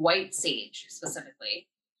white sage specifically.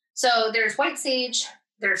 So there's white sage,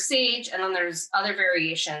 there's sage, and then there's other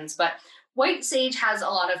variations. But white sage has a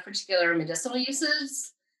lot of particular medicinal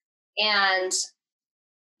uses. And,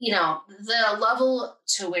 the level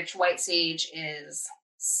to which white sage is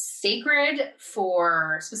sacred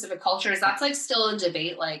for specific cultures, that's like still a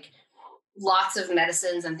debate. Like lots of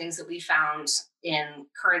medicines and things that we found in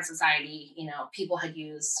current society, people had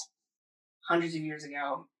used hundreds of years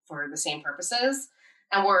ago for the same purposes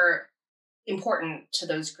and were important to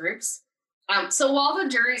those groups. So while the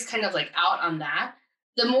jury's kind of like out on that,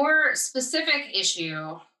 the more specific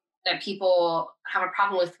issue that people have a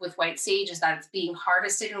problem with white sage is that it's being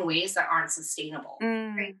harvested in ways that aren't sustainable.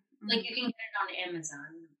 Right? Like you can get it on Amazon.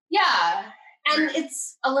 Yeah. And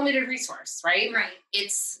it's a limited resource, right? Right.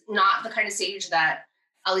 It's not the kind of sage that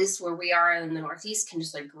at least where we are in the Northeast, can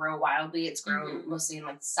just like grow wildly. It's grown mostly in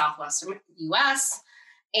like the Southwestern US.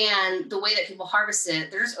 And the way that people harvest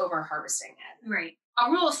it, they're just over harvesting it. Right. A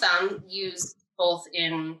rule of thumb used both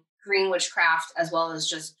in green witchcraft as well as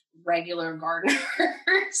just regular gardeners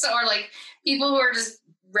or like people who are just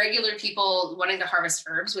regular people wanting to harvest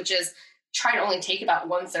herbs, which is try to only take about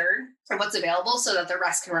 1/3 of what's available so that the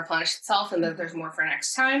rest can replenish itself and that there's more for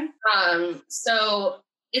next time. So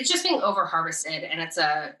it's just being over harvested, and it's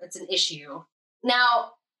an issue.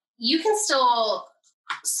 Now, you can still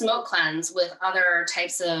smoke cleanse with other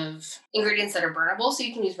types of ingredients that are burnable, so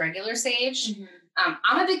you can use regular sage.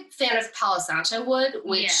 I'm a big fan of Palo Santo wood,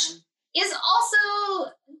 which is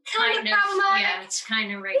also kind of problematic. Yeah, it's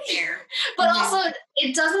kind of right there. But also,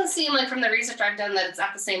 it doesn't seem like from the research I've done that it's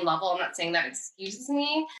at the same level. I'm not saying that excuses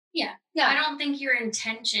me. Yeah. I don't think your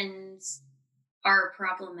intentions are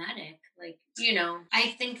problematic. Like, you know,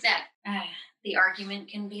 I think that the argument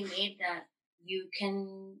can be made that you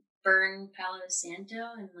can burn Palo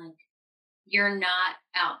Santo and like you're not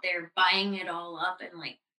out there buying it all up and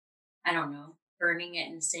like, I don't know, burning it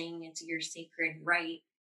and saying it's your sacred right.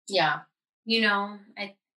 Yeah. You know,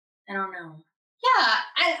 I don't know. Yeah.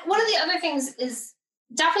 And one of the other things is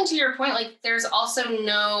definitely to your point, like there's also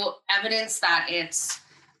no evidence that it's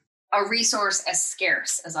a resource as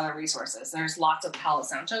scarce as other resources. There's lots of Palo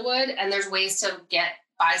Santo wood, and there's ways to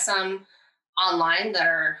buy some online that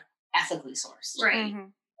are ethically sourced. Right.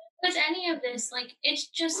 With any of this, like, it's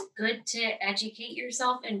just good to educate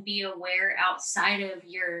yourself and be aware outside of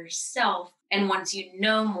yourself. And once you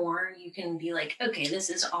know more, you can be like, okay, this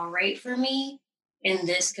is all right for me in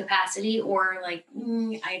this capacity, or like,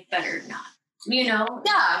 I better not, you know?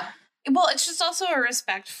 Yeah. Well, it's just also a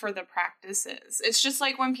respect for the practices. It's just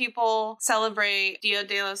like when people celebrate Dia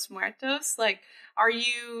de los Muertos, like, are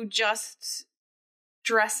you just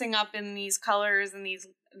dressing up in these colors and these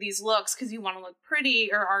looks because you want to look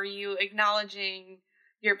pretty, or are you acknowledging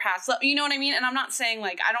your past? You know what I mean? And I'm not saying,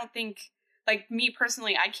 like, I don't think, like, me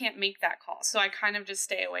personally, I can't make that call. So I kind of just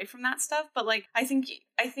stay away from that stuff. But, like, I think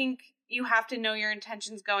you have to know your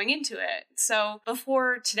intentions going into it. So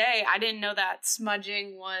before today, I didn't know that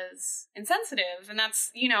smudging was insensitive. And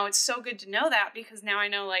that's, you know, it's so good to know that, because now I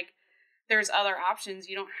know, like, there's other options.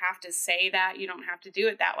 You don't have to say that. You don't have to do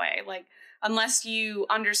it that way. Like, unless you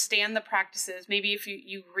understand the practices, maybe if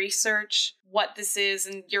you research what this is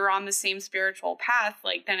and you're on the same spiritual path,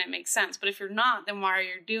 like, then it makes sense. But if you're not, then why are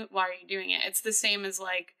you doing it? It's the same as,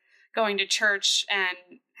 like, going to church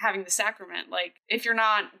and having the sacrament. Like, if you're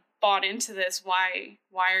not bought into this, why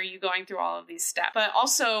are you going through all of these steps? But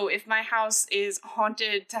also, if my house is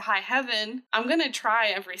haunted to high heaven, I'm gonna try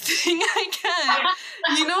everything I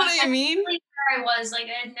can. You know what I mean? I was like,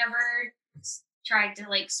 I had never tried to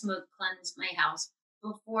like smoke cleanse my house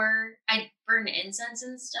before. I burn incense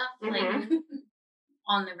and stuff like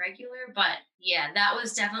on the regular, but yeah, that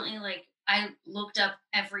was definitely like, I looked up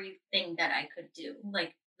everything that I could do,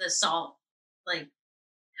 like the salt, like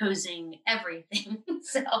hosing, everything.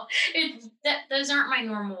 So those aren't my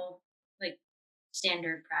normal like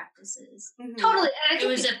standard practices. Totally. And it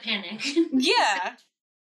was a panic. Yeah.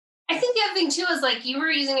 I think the other thing too is like you were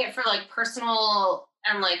using it for like personal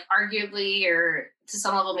and like arguably or to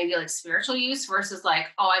some level maybe like spiritual use versus like,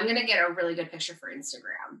 oh, I'm gonna get a really good picture for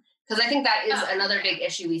Instagram. Because I think that is another big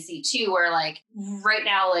issue we see too, where like right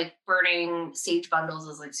now like burning sage bundles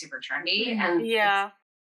is like super trendy and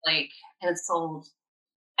it's sold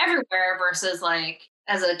everywhere versus like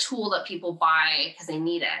as a tool that people buy because they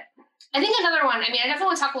need it. I think another one, I mean, I definitely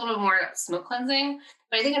want to talk a little bit more about smoke cleansing,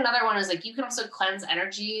 but I think another one is like you can also cleanse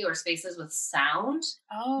energy or spaces with sound.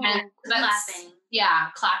 Oh, clapping. Yeah,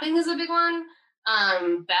 clapping is a big one.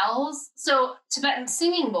 Bells. So Tibetan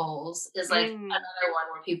singing bowls is like another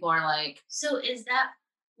one where people are like. So is that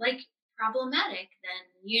like problematic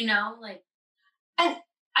then? You know, like. And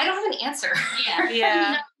I don't have an answer. Yeah.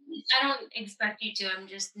 Yeah. I don't expect you to. I'm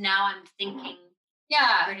thinking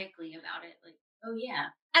critically about it. Like, oh yeah.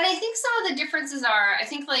 And I think some of the differences are, I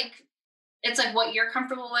think like, it's like what you're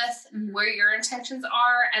comfortable with, where your intentions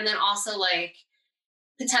are, and then also like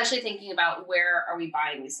potentially thinking about where are we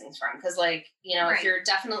buying these things from? Because like, you know, if you're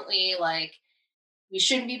definitely like, you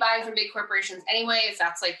shouldn't be buying from big corporations anyway, if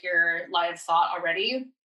that's like your line of thought already,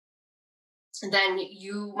 then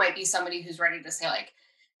you might be somebody who's ready to say like,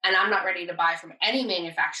 and I'm not ready to buy from any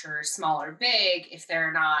manufacturer, small or big, if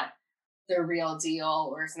they're not the real deal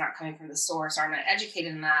or it's not coming from the source or I'm not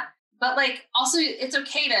educated in that. But like, also it's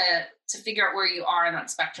okay to figure out where you are in that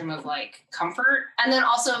spectrum of like comfort, and then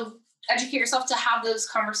also educate yourself to have those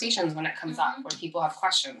conversations when it comes up, when people have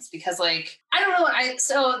questions, because like, I don't know.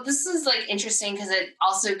 So this is like interesting because it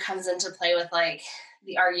also comes into play with like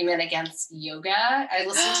the argument against yoga. I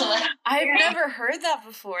listened to like I've never heard that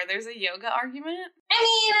before. There's a yoga argument?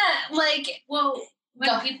 I mean, like, Well, when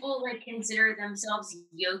Go. people like consider themselves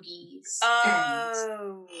yogis,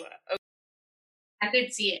 Oh. I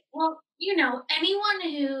could see it. Well, you know, anyone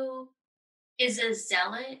who is a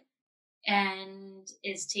zealot and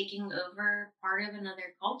is taking over part of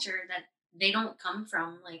another culture that they don't come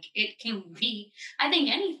from, like, it can be, I think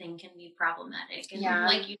anything can be problematic. And Yeah.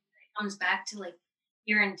 like you, it comes back to like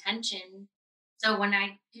your intention. So when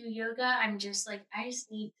I do yoga, I'm just like, I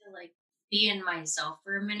just need to like be in myself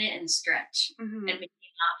for a minute and stretch Mhm. and make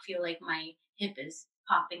me not feel like my hip is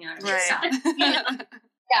popping out of my Right. side. You know?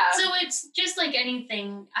 yeah. So it's just like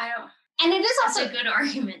anything. I don't. And it is That's also a good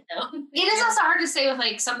argument, though. it is also hard to say with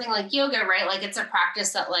like something like yoga, right? Like it's a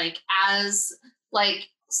practice that like as like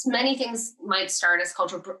many things might start as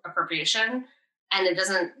cultural appropriation and it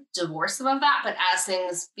doesn't divorce them of that, but as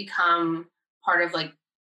things become part of like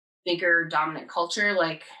bigger dominant culture,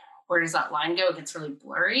 like where does that line go? It gets really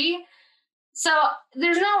blurry. So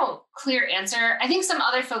there's no clear answer. I think some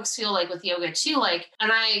other folks feel like with yoga too, like,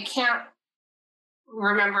 and I can't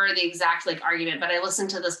remember the exact like argument, but I listened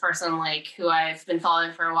to this person like who I've been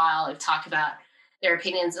following for a while, like talk about their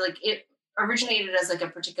opinions. Like it originated as like a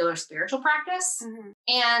particular spiritual practice,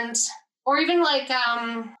 and or even like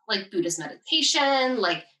Buddhist meditation.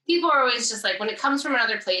 Like people are always just like when it comes from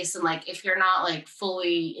another place, and like if you're not like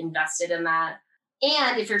fully invested in that,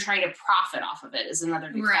 and if you're trying to profit off of it is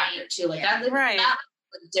another big factor too. Like Yeah. that's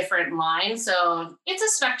a different line. So it's a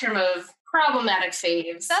spectrum of problematic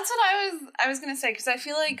faves. That's what I was going to say, because I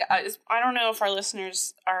feel like, I don't know if our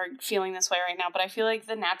listeners are feeling this way right now, but I feel like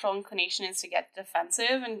the natural inclination is to get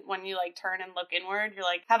defensive, and when you like turn and look inward, you're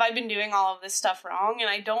like, have I been doing all of this stuff wrong? And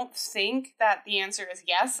I don't think that the answer is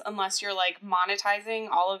yes, unless you're like monetizing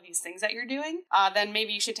all of these things that you're doing. Then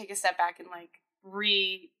maybe you should take a step back and like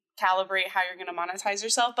recalibrate how you're going to monetize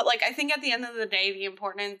yourself. But like, I think at the end of the day, the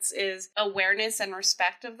importance is awareness and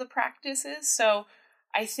respect of the practices. So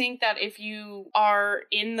I think that if you are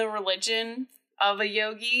in the religion of a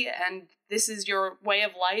yogi and this is your way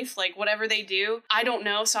of life, like whatever they do, I don't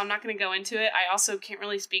know, so I'm not going to go into it. I also can't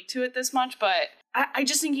really speak to it this much, but I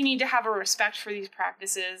just think you need to have a respect for these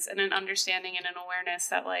practices and an understanding and an awareness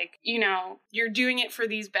that, like, you know, you're doing it for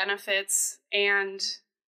these benefits and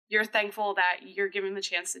you're thankful that you're given the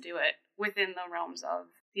chance to do it within the realms of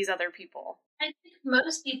these other people. I think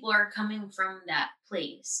most people are coming from that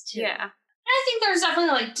place, too. Yeah. I think there's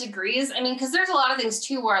definitely like degrees. I mean, because there's a lot of things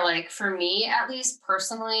too where like for me, at least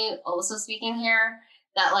personally, also speaking here,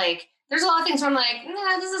 that like there's a lot of things where I'm like,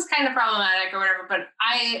 nah, this is kind of problematic or whatever, but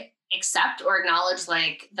I accept or acknowledge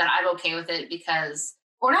like that I'm okay with it because,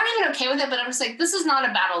 or not even okay with it, but I'm just like, this is not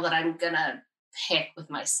a battle that I'm gonna pick with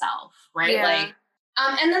myself, right? Yeah. Like,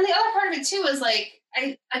 and then the other part of it too is like,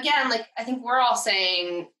 I think we're all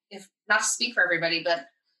saying, if not to speak for everybody, but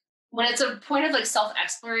when it's a point of like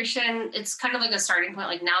self-exploration, it's kind of like a starting point.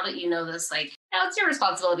 Like now that you know this, like now it's your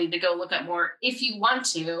responsibility to go look at more if you want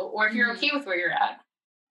to, or if you're okay with where you're at.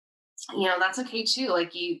 You know, that's okay too.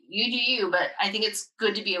 Like you do you, but I think it's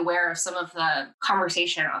good to be aware of some of the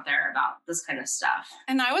conversation out there about this kind of stuff.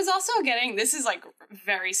 And I was also getting, this is like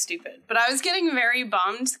very stupid, but I was getting very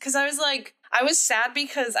bummed because I was sad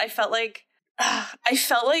because I felt like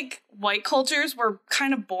white cultures were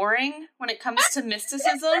kind of boring when it comes to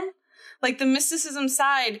mysticism. Like the mysticism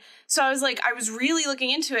side. So I was really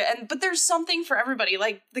looking into it, but there's something for everybody.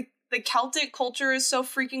 Like the Celtic culture is so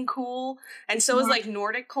freaking cool, and so is like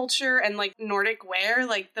Nordic culture and like Nordic wear,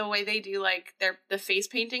 like the way they do like the face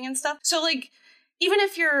painting and stuff. So like even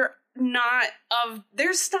if you're not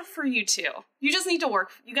there's stuff for you too. You just need to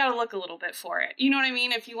work. You got to look a little bit for it. You know what I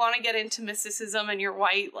mean? If you want to get into mysticism and you're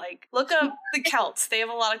white, like look up the Celts. They have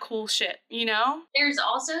a lot of cool shit, you know? There's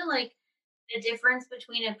also like the difference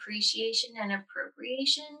between appreciation and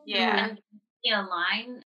appropriation. Yeah. And a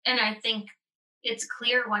line. And I think it's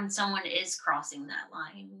clear when someone is crossing that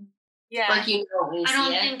line. Yeah. Like you know when you I see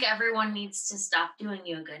don't it. think everyone needs to stop doing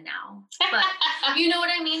yoga now. But you know what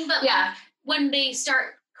I mean? But Yeah. like, when they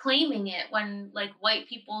start claiming it, when like white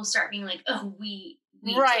people start being like, oh, we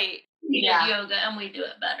Right. we Yeah. do yoga and we do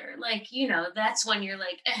it better. Like, you know, that's when you're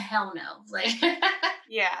like, hell no. Like,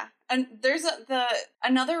 Yeah. And there's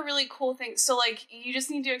another really cool thing. So like you just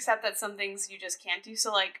need to accept that some things you just can't do.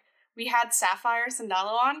 So like we had Sapphire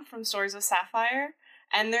Sandalo on from Stories of Sapphire,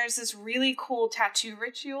 and there's this really cool tattoo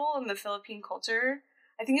ritual in the Philippine culture.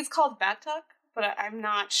 I think it's called Batak, but I'm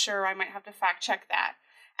not sure. I might have to fact check that.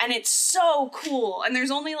 And it's so cool. And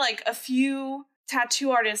there's only like a few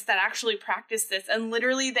tattoo artists that actually practice this, and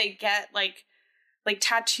literally they get like like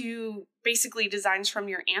tattoo basically designs from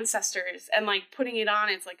your ancestors, and like putting it on,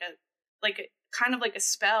 it's like a kind of like a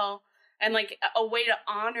spell and like a way to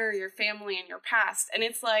honor your family and your past. And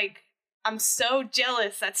it's like, I'm so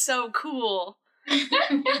jealous. That's so cool.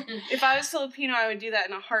 If I was Filipino, I would do that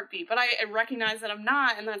in a heartbeat, but I recognize that I'm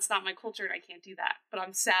not, and that's not my culture, and I can't do that, but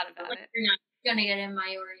I'm sad about like it. You're not gonna get a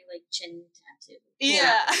Maori like chin tattoo.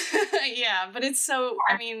 Yeah. Yeah, but it's so,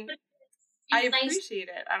 I mean, I It's nice. appreciate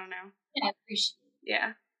it. I don't know. Yeah, I appreciate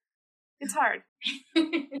Yeah. It's hard.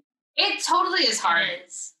 it. It totally is hard. It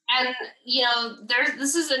is. And, you know,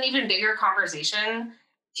 this is an even bigger conversation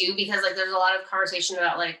too, because like there's a lot of conversation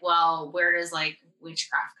about like, well, where does like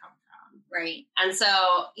witchcraft come from? Right. And so,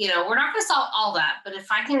 you know, we're not going to solve all that, but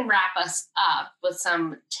if I can wrap us up with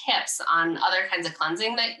some tips on other kinds of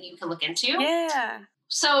cleansing that you can look into. Yeah.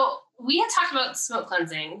 So we had talked about smoke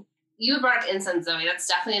cleansing. You had brought up incense, Zoe. That's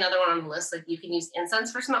definitely another one on the list. Like you can use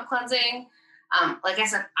incense for smoke cleansing. Like I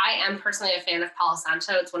said, I am personally a fan of Palo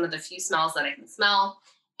Santo. It's one of the few smells that I can smell,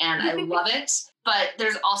 and I love it. But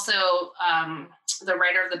there's also the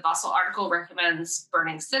writer of the Bustle article recommends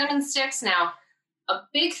burning cinnamon sticks. Now, a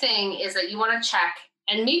big thing is that you want to check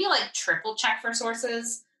and maybe like triple check for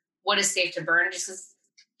sources what is safe to burn. Just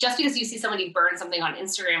because you see somebody burn something on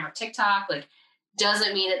Instagram or TikTok, like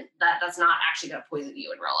doesn't mean that that's not actually going to poison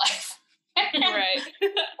you in real life. Right.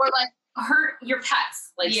 Or like hurt your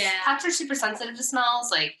pets. Like pets are super sensitive to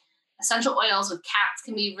smells. Like essential oils with cats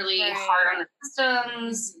can be really hard on their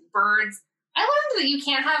systems. Birds. I learned that you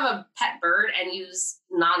can't have a pet bird and use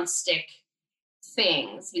non-stick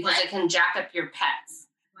things because it can jack up your pets.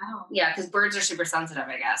 Wow. Yeah, because birds are super sensitive,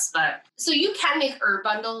 I guess. But so you can make herb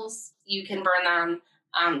bundles. You can burn them.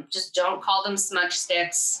 Just don't call them smudge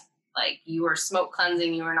sticks. Like you are smoke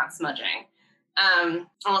cleansing, you are not smudging.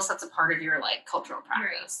 Unless that's a part of your like cultural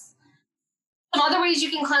practice. Some other ways you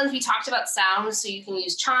can cleanse, we talked about sounds, so you can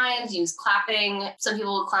use chimes, use clapping. Some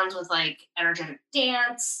people will cleanse with like energetic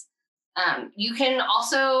dance. You can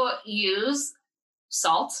also use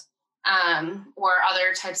salt or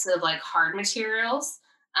other types of like hard materials.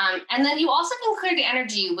 And then you also can clear the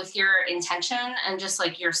energy with your intention and just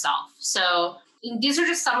like yourself. So these are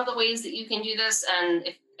just some of the ways that you can do this. And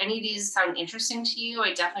if any of these sound interesting to you,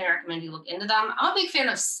 I definitely recommend you look into them. I'm a big fan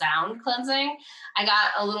of sound cleansing. I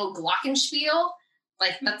got a little glockenspiel,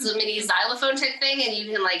 like that's a mini xylophone type thing, and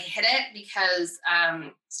you can like hit it because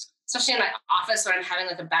especially in my office when I'm having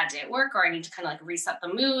like a bad day at work or I need to kind of like reset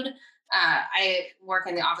the mood. I work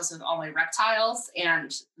in the office with all my reptiles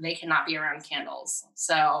and they cannot be around candles.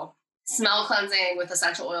 So smell cleansing with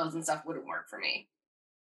essential oils and stuff wouldn't work for me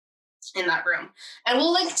in that room. And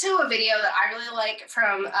we'll link to a video that I really like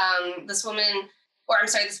from this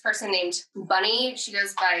person named Bunny. She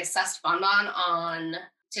goes by Cest Bonbon on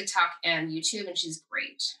TikTok and YouTube, and she's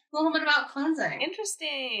great. A little bit about cleansing.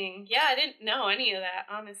 Interesting. Yeah, I didn't know any of that,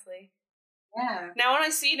 honestly. Yeah. Now when I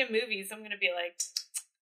see it in movies, I'm going to be like,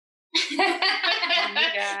 you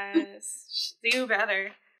guys do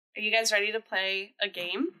better. Are you guys ready to play a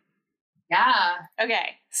game? Yeah.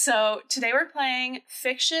 Okay, so today we're playing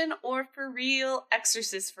Fiction or For Real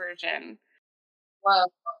Exorcist version. Whoa.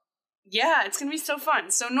 Yeah, it's gonna be so fun.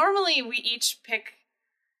 So normally we each pick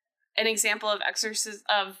an example of exorcism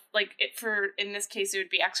of like it for in this case it would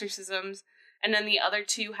be exorcisms, and then the other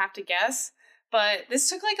two have to guess. But this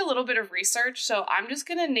took like a little bit of research, so I'm just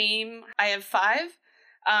gonna name. I have 5.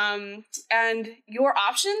 And your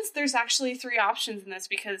options, there's actually 3 options in this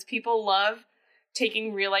because people love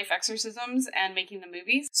taking real life exorcisms and making the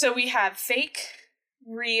movies. So we have fake,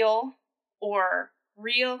 real, or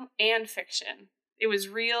real and fiction. It was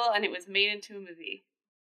real and it was made into a movie.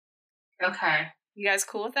 Okay. You guys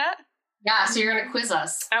cool with that? Yeah, so you're going to quiz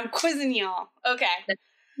us. I'm quizzing y'all. Okay.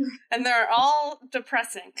 And they're all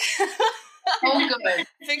depressing. Oh, good.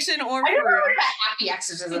 Fiction or I never real. heard about happy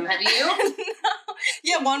exorcism, have you? No.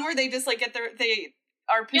 Yeah, one where they just like they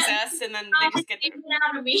are possessed and then they just get Get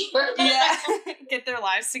out of me. get their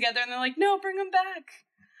lives together and they're like, no, bring them back.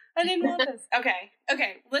 I didn't want this.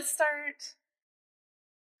 Okay, let's start.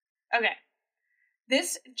 Okay.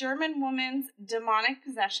 This German woman's demonic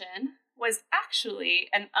possession was actually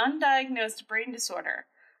an undiagnosed brain disorder,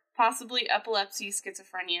 possibly epilepsy,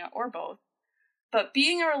 schizophrenia, or both. But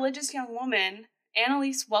being a religious young woman,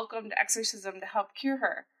 Anneliese welcomed exorcism to help cure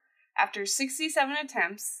her. After 67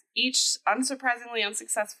 attempts, each unsurprisingly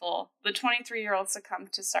unsuccessful, the 23-year-old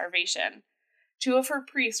succumbed to starvation. 2 of her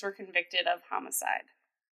priests were convicted of homicide.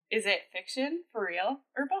 Is it fiction, for real,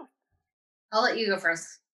 or both? I'll let you go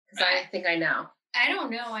first, because I think I know. I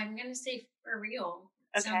don't know. I'm going to say for real.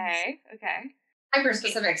 Okay. Hyper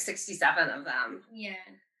specific, 67 of them. Yeah.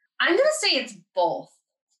 I'm going to say it's both.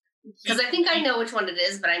 Because I think I know which one it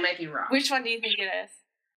is, but I might be wrong. Which one do you think it is?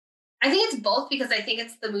 I think it's both because I think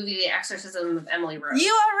it's the movie The Exorcism of Emily Rose.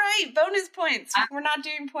 You are right. Bonus points. We're not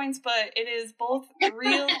doing points, but it is both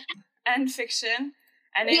real and fiction.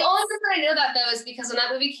 And the only reason I know that, though, is because when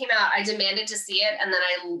that movie came out, I demanded to see it, and then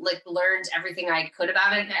I learned everything I could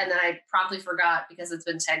about it, and then I promptly forgot because it's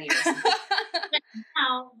been 10 years.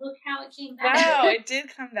 Wow, look how it came back. Wow, it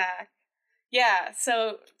did come back. Yeah,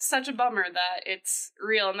 so such a bummer that it's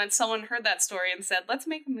real, and then someone heard that story and said, let's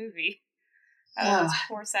make a movie.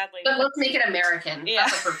 Poor sad lady. But let's make it American. Yeah.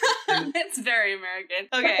 That's a perfect It's very American.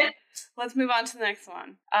 Okay, let's move on to the next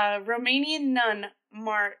one. Romanian nun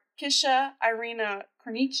Markisha Irina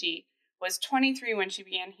Cornici was 23 when she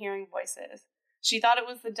began hearing voices. She thought it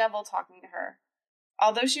was the devil talking to her.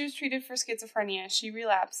 Although she was treated for schizophrenia, she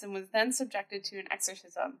relapsed and was then subjected to an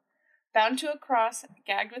exorcism. Bound to a cross,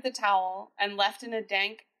 gagged with a towel, and left in a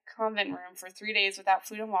dank convent room for 3 days without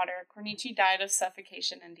food and water, Cornici died of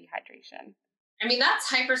suffocation and dehydration. I mean, that's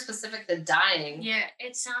hyper-specific to dying. Yeah,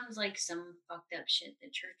 it sounds like some fucked up shit the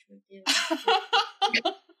church would do.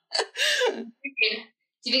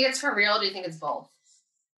 Do you think it's for real, or do you think it's both?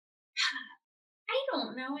 I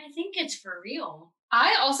don't know. I think it's for real.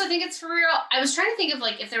 I also think it's for real. I was trying to think of,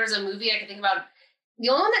 if there was a movie I could think about. The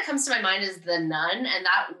only one that comes to my mind is The Nun, and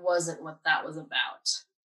that wasn't what that was about.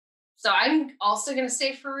 So I'm also going to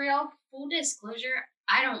say for real. Full disclosure,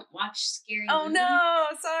 I don't watch scary Oh movies. no,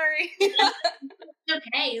 sorry. It's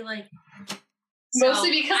okay,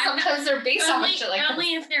 Mostly because sometimes they're based on shit like this.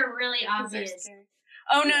 only if they're really obvious.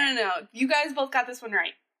 Oh, no. You guys both got this one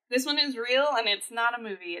right. This one is real, and it's not a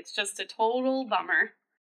movie. It's just a total bummer.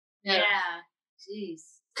 Yeah. Jeez.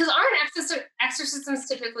 Because aren't exorcisms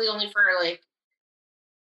typically only for,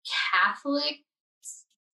 Catholic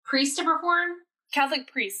priests to perform? Catholic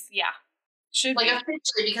priests, yeah. Should be.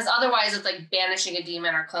 Officially, because otherwise it's banishing a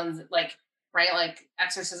demon or cleanse, right?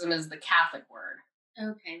 Exorcism is the Catholic word.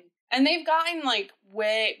 Okay. And they've gotten,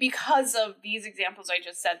 way, because of these examples I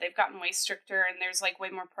just said, they've gotten way stricter, and there's, way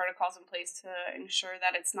more protocols in place to ensure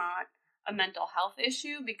that it's not a mental health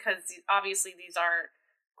issue, because obviously these are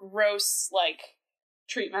gross,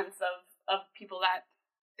 treatments of people that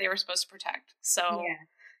they were supposed to protect. So,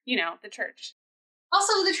 the church.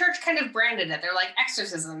 Also, the church kind of branded it. They're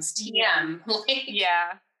exorcisms, TM.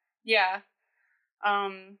 Yeah.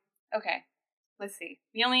 Okay. Let's see.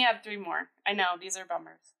 We only have 3 more. I know, these are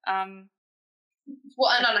bummers. We'll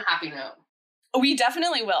end on a happy note. We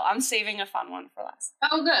definitely will. I'm saving a fun one for last.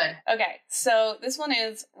 Oh, good. Okay, so this one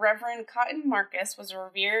is Reverend Cotton Marcus was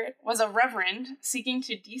a reverend seeking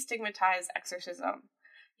to destigmatize exorcism.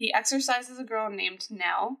 He exorcises a girl named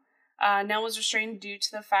Nell. Nell was restrained due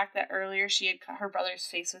to the fact that earlier she had cut her brother's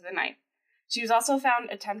face with a knife. She was also found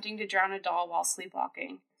attempting to drown a doll while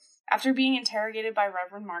sleepwalking. After being interrogated by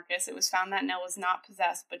Reverend Marcus, it was found that Nell was not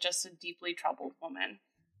possessed, but just a deeply troubled woman.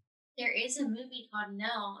 There is a movie called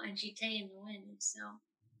Nell, and she taken the wind, so.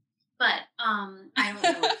 But, I don't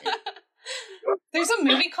know if it... There's a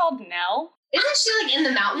movie called Nell? Isn't she, in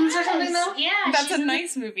the mountains or something, though? Yeah. That's a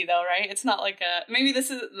nice movie, though, right? It's not maybe this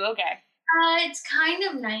is... Okay. It's kind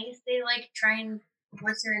of nice. They, try and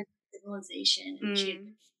force her into civilization, and she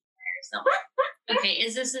herself. Okay,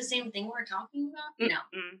 is this the same thing we're talking about? No.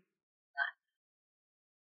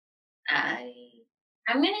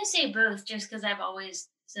 I'm gonna say both, just because I've always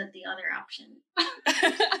said the other option.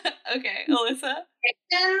 Okay, Alyssa?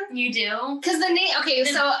 You do? Because the name... Okay,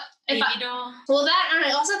 so... Baby doll. Well, that, and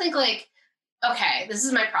I also think, okay, this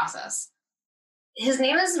is my process. His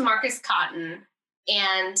name is Marcus Cotton,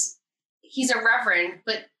 and he's a reverend,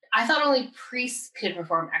 but I thought only priests could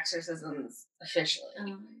perform exorcisms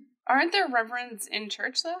officially. Aren't there reverends in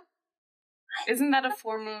church, though? Isn't that a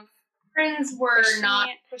form of... Reverends were not...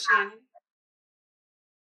 Christianity?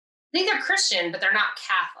 I think they're Christian, but they're not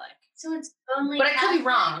Catholic. So it's only... But I could be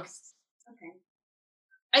wrong. Okay.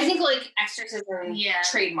 I think, exorcism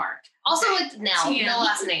trademarked. Also, Nell, no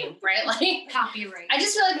last name, right? Copyright. I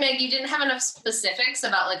just feel like, Meg, you didn't have enough specifics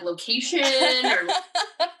about, location or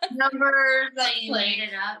numbers. You made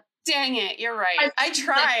it up. Dang it, you're right. I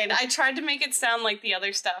tried to make it sound like the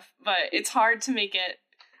other stuff, but it's hard to make it...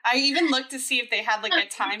 I even looked to see if they had, a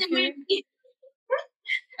time period.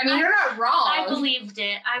 I mean, you're not wrong. I believed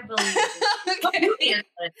it. Okay.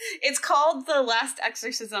 It's called The Last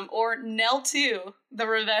Exorcism, or Nell 2, The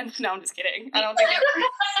Revenge. No, I'm just kidding. I don't think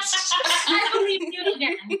I believe you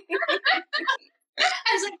again.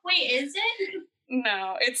 I was like, wait, is it?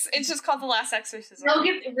 No, it's just called The Last Exorcism. They'll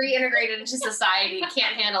get reintegrated into society,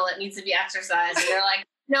 can't handle it, needs to be exercised. And they're like,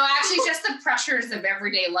 no, actually, just the pressures of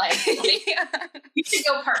everyday life. You should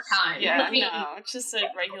go part-time. Yeah, no, it's just a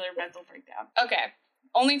regular mental breakdown. Okay.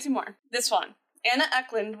 Only 2 more. This one. Anna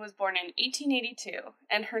Eklund was born in 1882,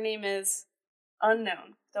 and her name is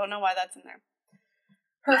unknown. Don't know why that's in there.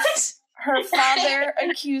 Her father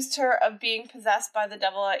accused her of being possessed by the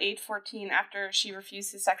devil at age 14 after she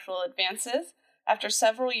refused his sexual advances. After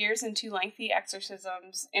several years and 2 lengthy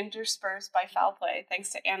exorcisms interspersed by foul play, thanks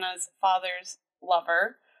to Anna's father's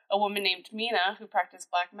lover, a woman named Mina, who practiced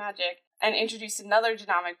black magic, and introduced another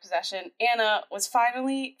demonic possession, Anna was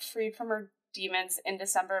finally freed from her demons in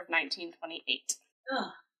December of 1928.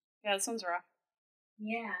 Ugh. Yeah, this one's rough.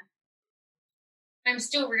 Yeah. I'm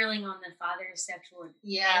still reeling on the father's sexual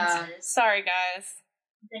Yeah. advances. Sorry, guys.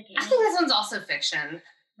 I think this one's also fiction.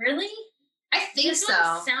 Really? I think This so.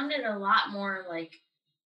 one sounded a lot more like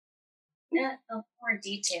a more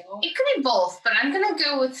detail. It could be both, but I'm gonna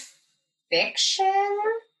go with fiction.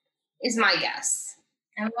 Is my guess.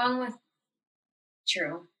 I'm going with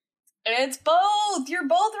true. It's both. You're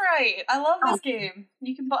both right. I love this game.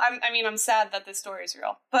 You can. I'm sad that this story is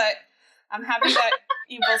real, but I'm happy that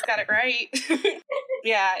you both got it right.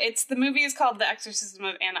 Yeah, the movie is called The Exorcism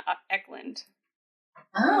of Anna Eklund.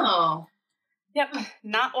 Oh. Yep,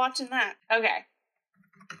 not watching that. Okay,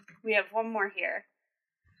 we have one more here.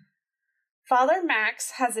 Father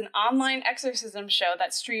Max has an online exorcism show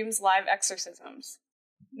that streams live exorcisms.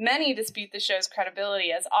 Many dispute the show's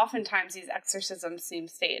credibility, as oftentimes these exorcisms seem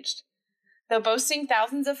staged. Though boasting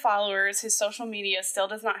thousands of followers, his social media still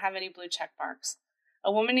does not have any blue check marks.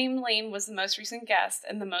 A woman named Lane was the most recent guest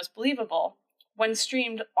and the most believable. When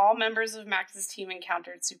streamed, all members of Max's team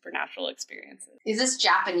encountered supernatural experiences. Is this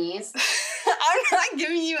Japanese? I'm not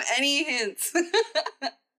giving you any hints.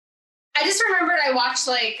 I just remembered I watched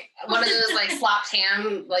like one of those like flopped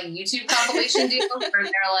ham like YouTube compilation deals where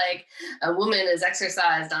they're like, a woman is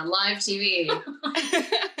exercised on live TV.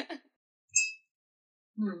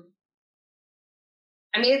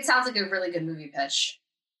 I mean, it sounds like a really good movie pitch.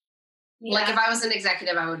 Yeah. Like if I was an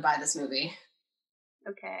executive, I would buy this movie.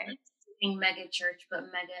 Okay. Mega church, but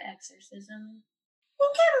mega exorcism. I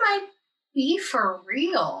think it might be for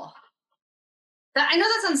real. I know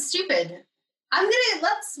that sounds stupid.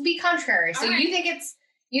 Let's be contrary. So All right. you think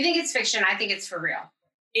it's fiction, I think it's for real.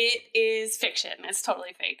 It is fiction. It's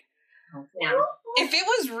totally fake. Yeah. If it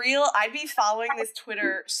was real, I'd be following this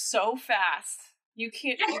Twitter so fast. You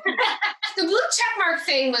can't. The blue checkmark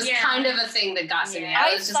thing was Yeah. kind of a thing that got to me.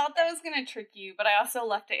 I was just, thought that was going to trick you, but I also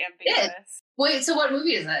left it ambiguous. wait, so what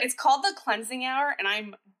movie is it? It's called The Cleansing Hour, and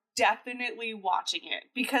I'm definitely watching it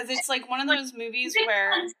because it's like one of those movies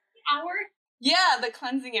where. Hour? Yeah, The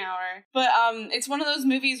Cleansing Hour. But it's one of those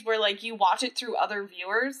movies where like you watch it through other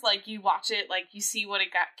viewers. Like you watch it, like you see what a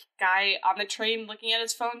guy on the train looking at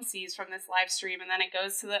his phone sees from this live stream, and then it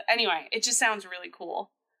goes to the. Anyway, it just sounds really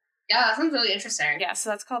cool. Yeah, that sounds really interesting. Yeah, so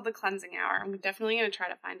that's called The Cleansing Hour. I'm definitely going to try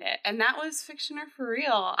to find it. And that was fiction or for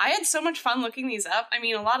real. I had so much fun looking these up. I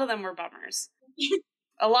mean, a lot of them were bummers.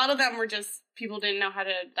 A lot of them were just people didn't know how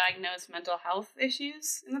to diagnose mental health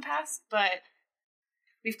issues in the past, but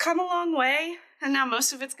we've come a long way, and now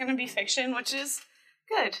most of it's going to be fiction, which is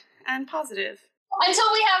good and positive.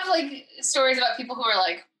 Until we have like stories about people who are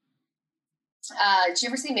like, did you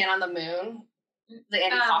ever see Man on the Moon? The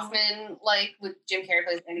Andy Kaufman, like with Jim Carrey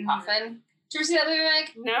plays Andy Kaufman. Did you ever see that movie,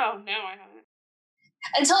 Meg? No, I haven't.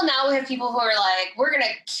 Until now, we have people who are like, we're going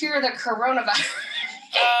to cure the coronavirus.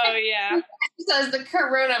 Oh, yeah. Because the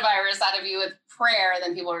coronavirus out of you with prayer,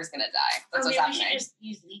 then people are just going to die. That's what's happening. We should just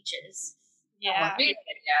use leeches. Yeah.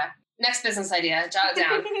 Yeah. Next business idea. Jot it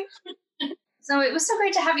down. So it was so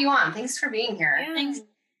great to have you on. Thanks for being here. Yeah. Thanks.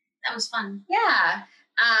 That was fun. Yeah.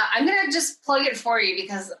 I'm going to just plug it for you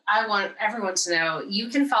because I want everyone to know you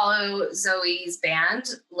can follow Zoe's band,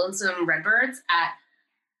 Lonesome Redbirds, at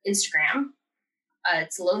Instagram.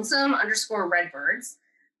 It's lonesome_redbirds,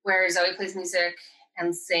 where Zoe plays music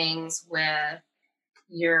and sings with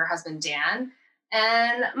your husband, Dan,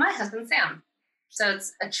 and my husband, Sam. So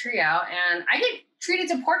it's a trio, and I get treated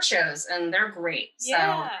to port shows, and they're great. So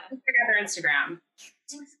Yeah. check out their Instagram.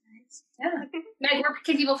 Thanks, guys. Yeah. Meg, where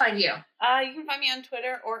can people find you? You can find me on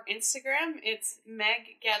Twitter or Instagram. It's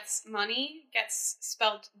Meg Gets Money, gets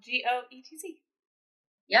spelled Goetz.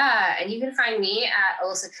 Yeah, and you can find me at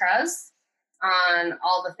Alyssa Truz on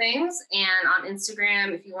all the things, and on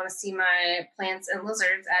Instagram if you want to see my plants and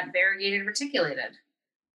lizards at Variegated Reticulated.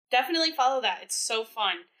 Definitely follow that. It's so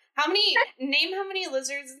fun. Name how many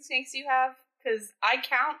lizards and snakes you have? Because I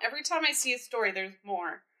count every time I see a story, there's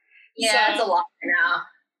more. Yeah, So- it's a lot now.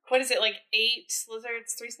 What is it, like 8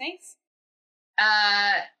 lizards, 3 snakes?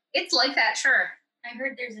 It's like that, sure. I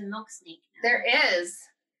heard there's a milk snake now. There is.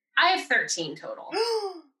 I have 13 total.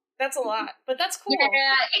 That's a lot, but that's cool.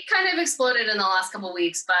 Yeah, it kind of exploded in the last couple of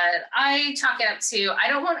weeks, but I chalk it up to if I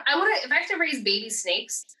have to raise baby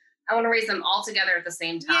snakes, I want to raise them all together at the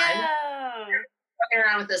same time. Yeah. Walking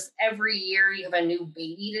around with this every year, you have a new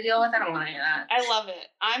baby to deal with. I don't want any of that. I love it.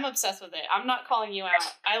 I'm obsessed with it. I'm not calling you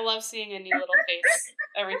out. I love seeing a new little face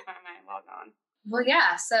every time I log on. Well,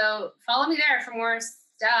 yeah, so follow me there for more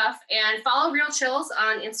stuff, and follow Real Chills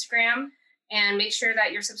on Instagram, and make sure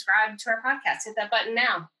that you're subscribed to our podcast. Hit that button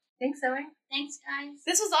now. Thanks, Zoe. Thanks, guys.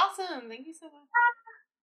 This was awesome. Thank you so much.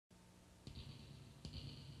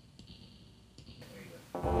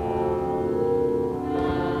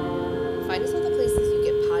 Find us all the places you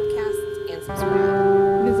get podcasts and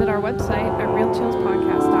subscribe. Visit our website at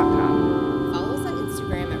realchillspodcast.com. Follow us on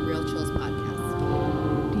Instagram at Real Chills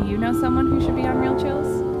Podcast. Do you know someone who should be on Real Chills?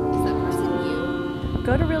 Is that person you?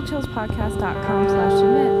 Go to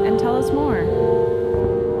realchillspodcast.com/submit and tell us more.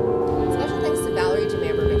 Special thanks to Valerie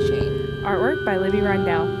Demamber McShane. Artwork by Libby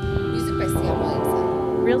Rindell. Music by Sam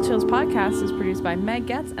Williamson. Real Chills Podcast is produced by Meg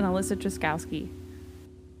Getz and Alyssa Truskowski.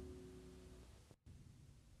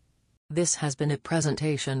 This has been a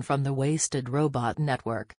presentation from the Wasted Robot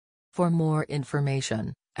Network. For more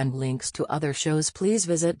information and links to other shows, please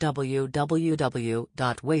visit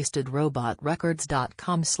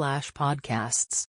www.wastedrobotrecords.com/podcasts.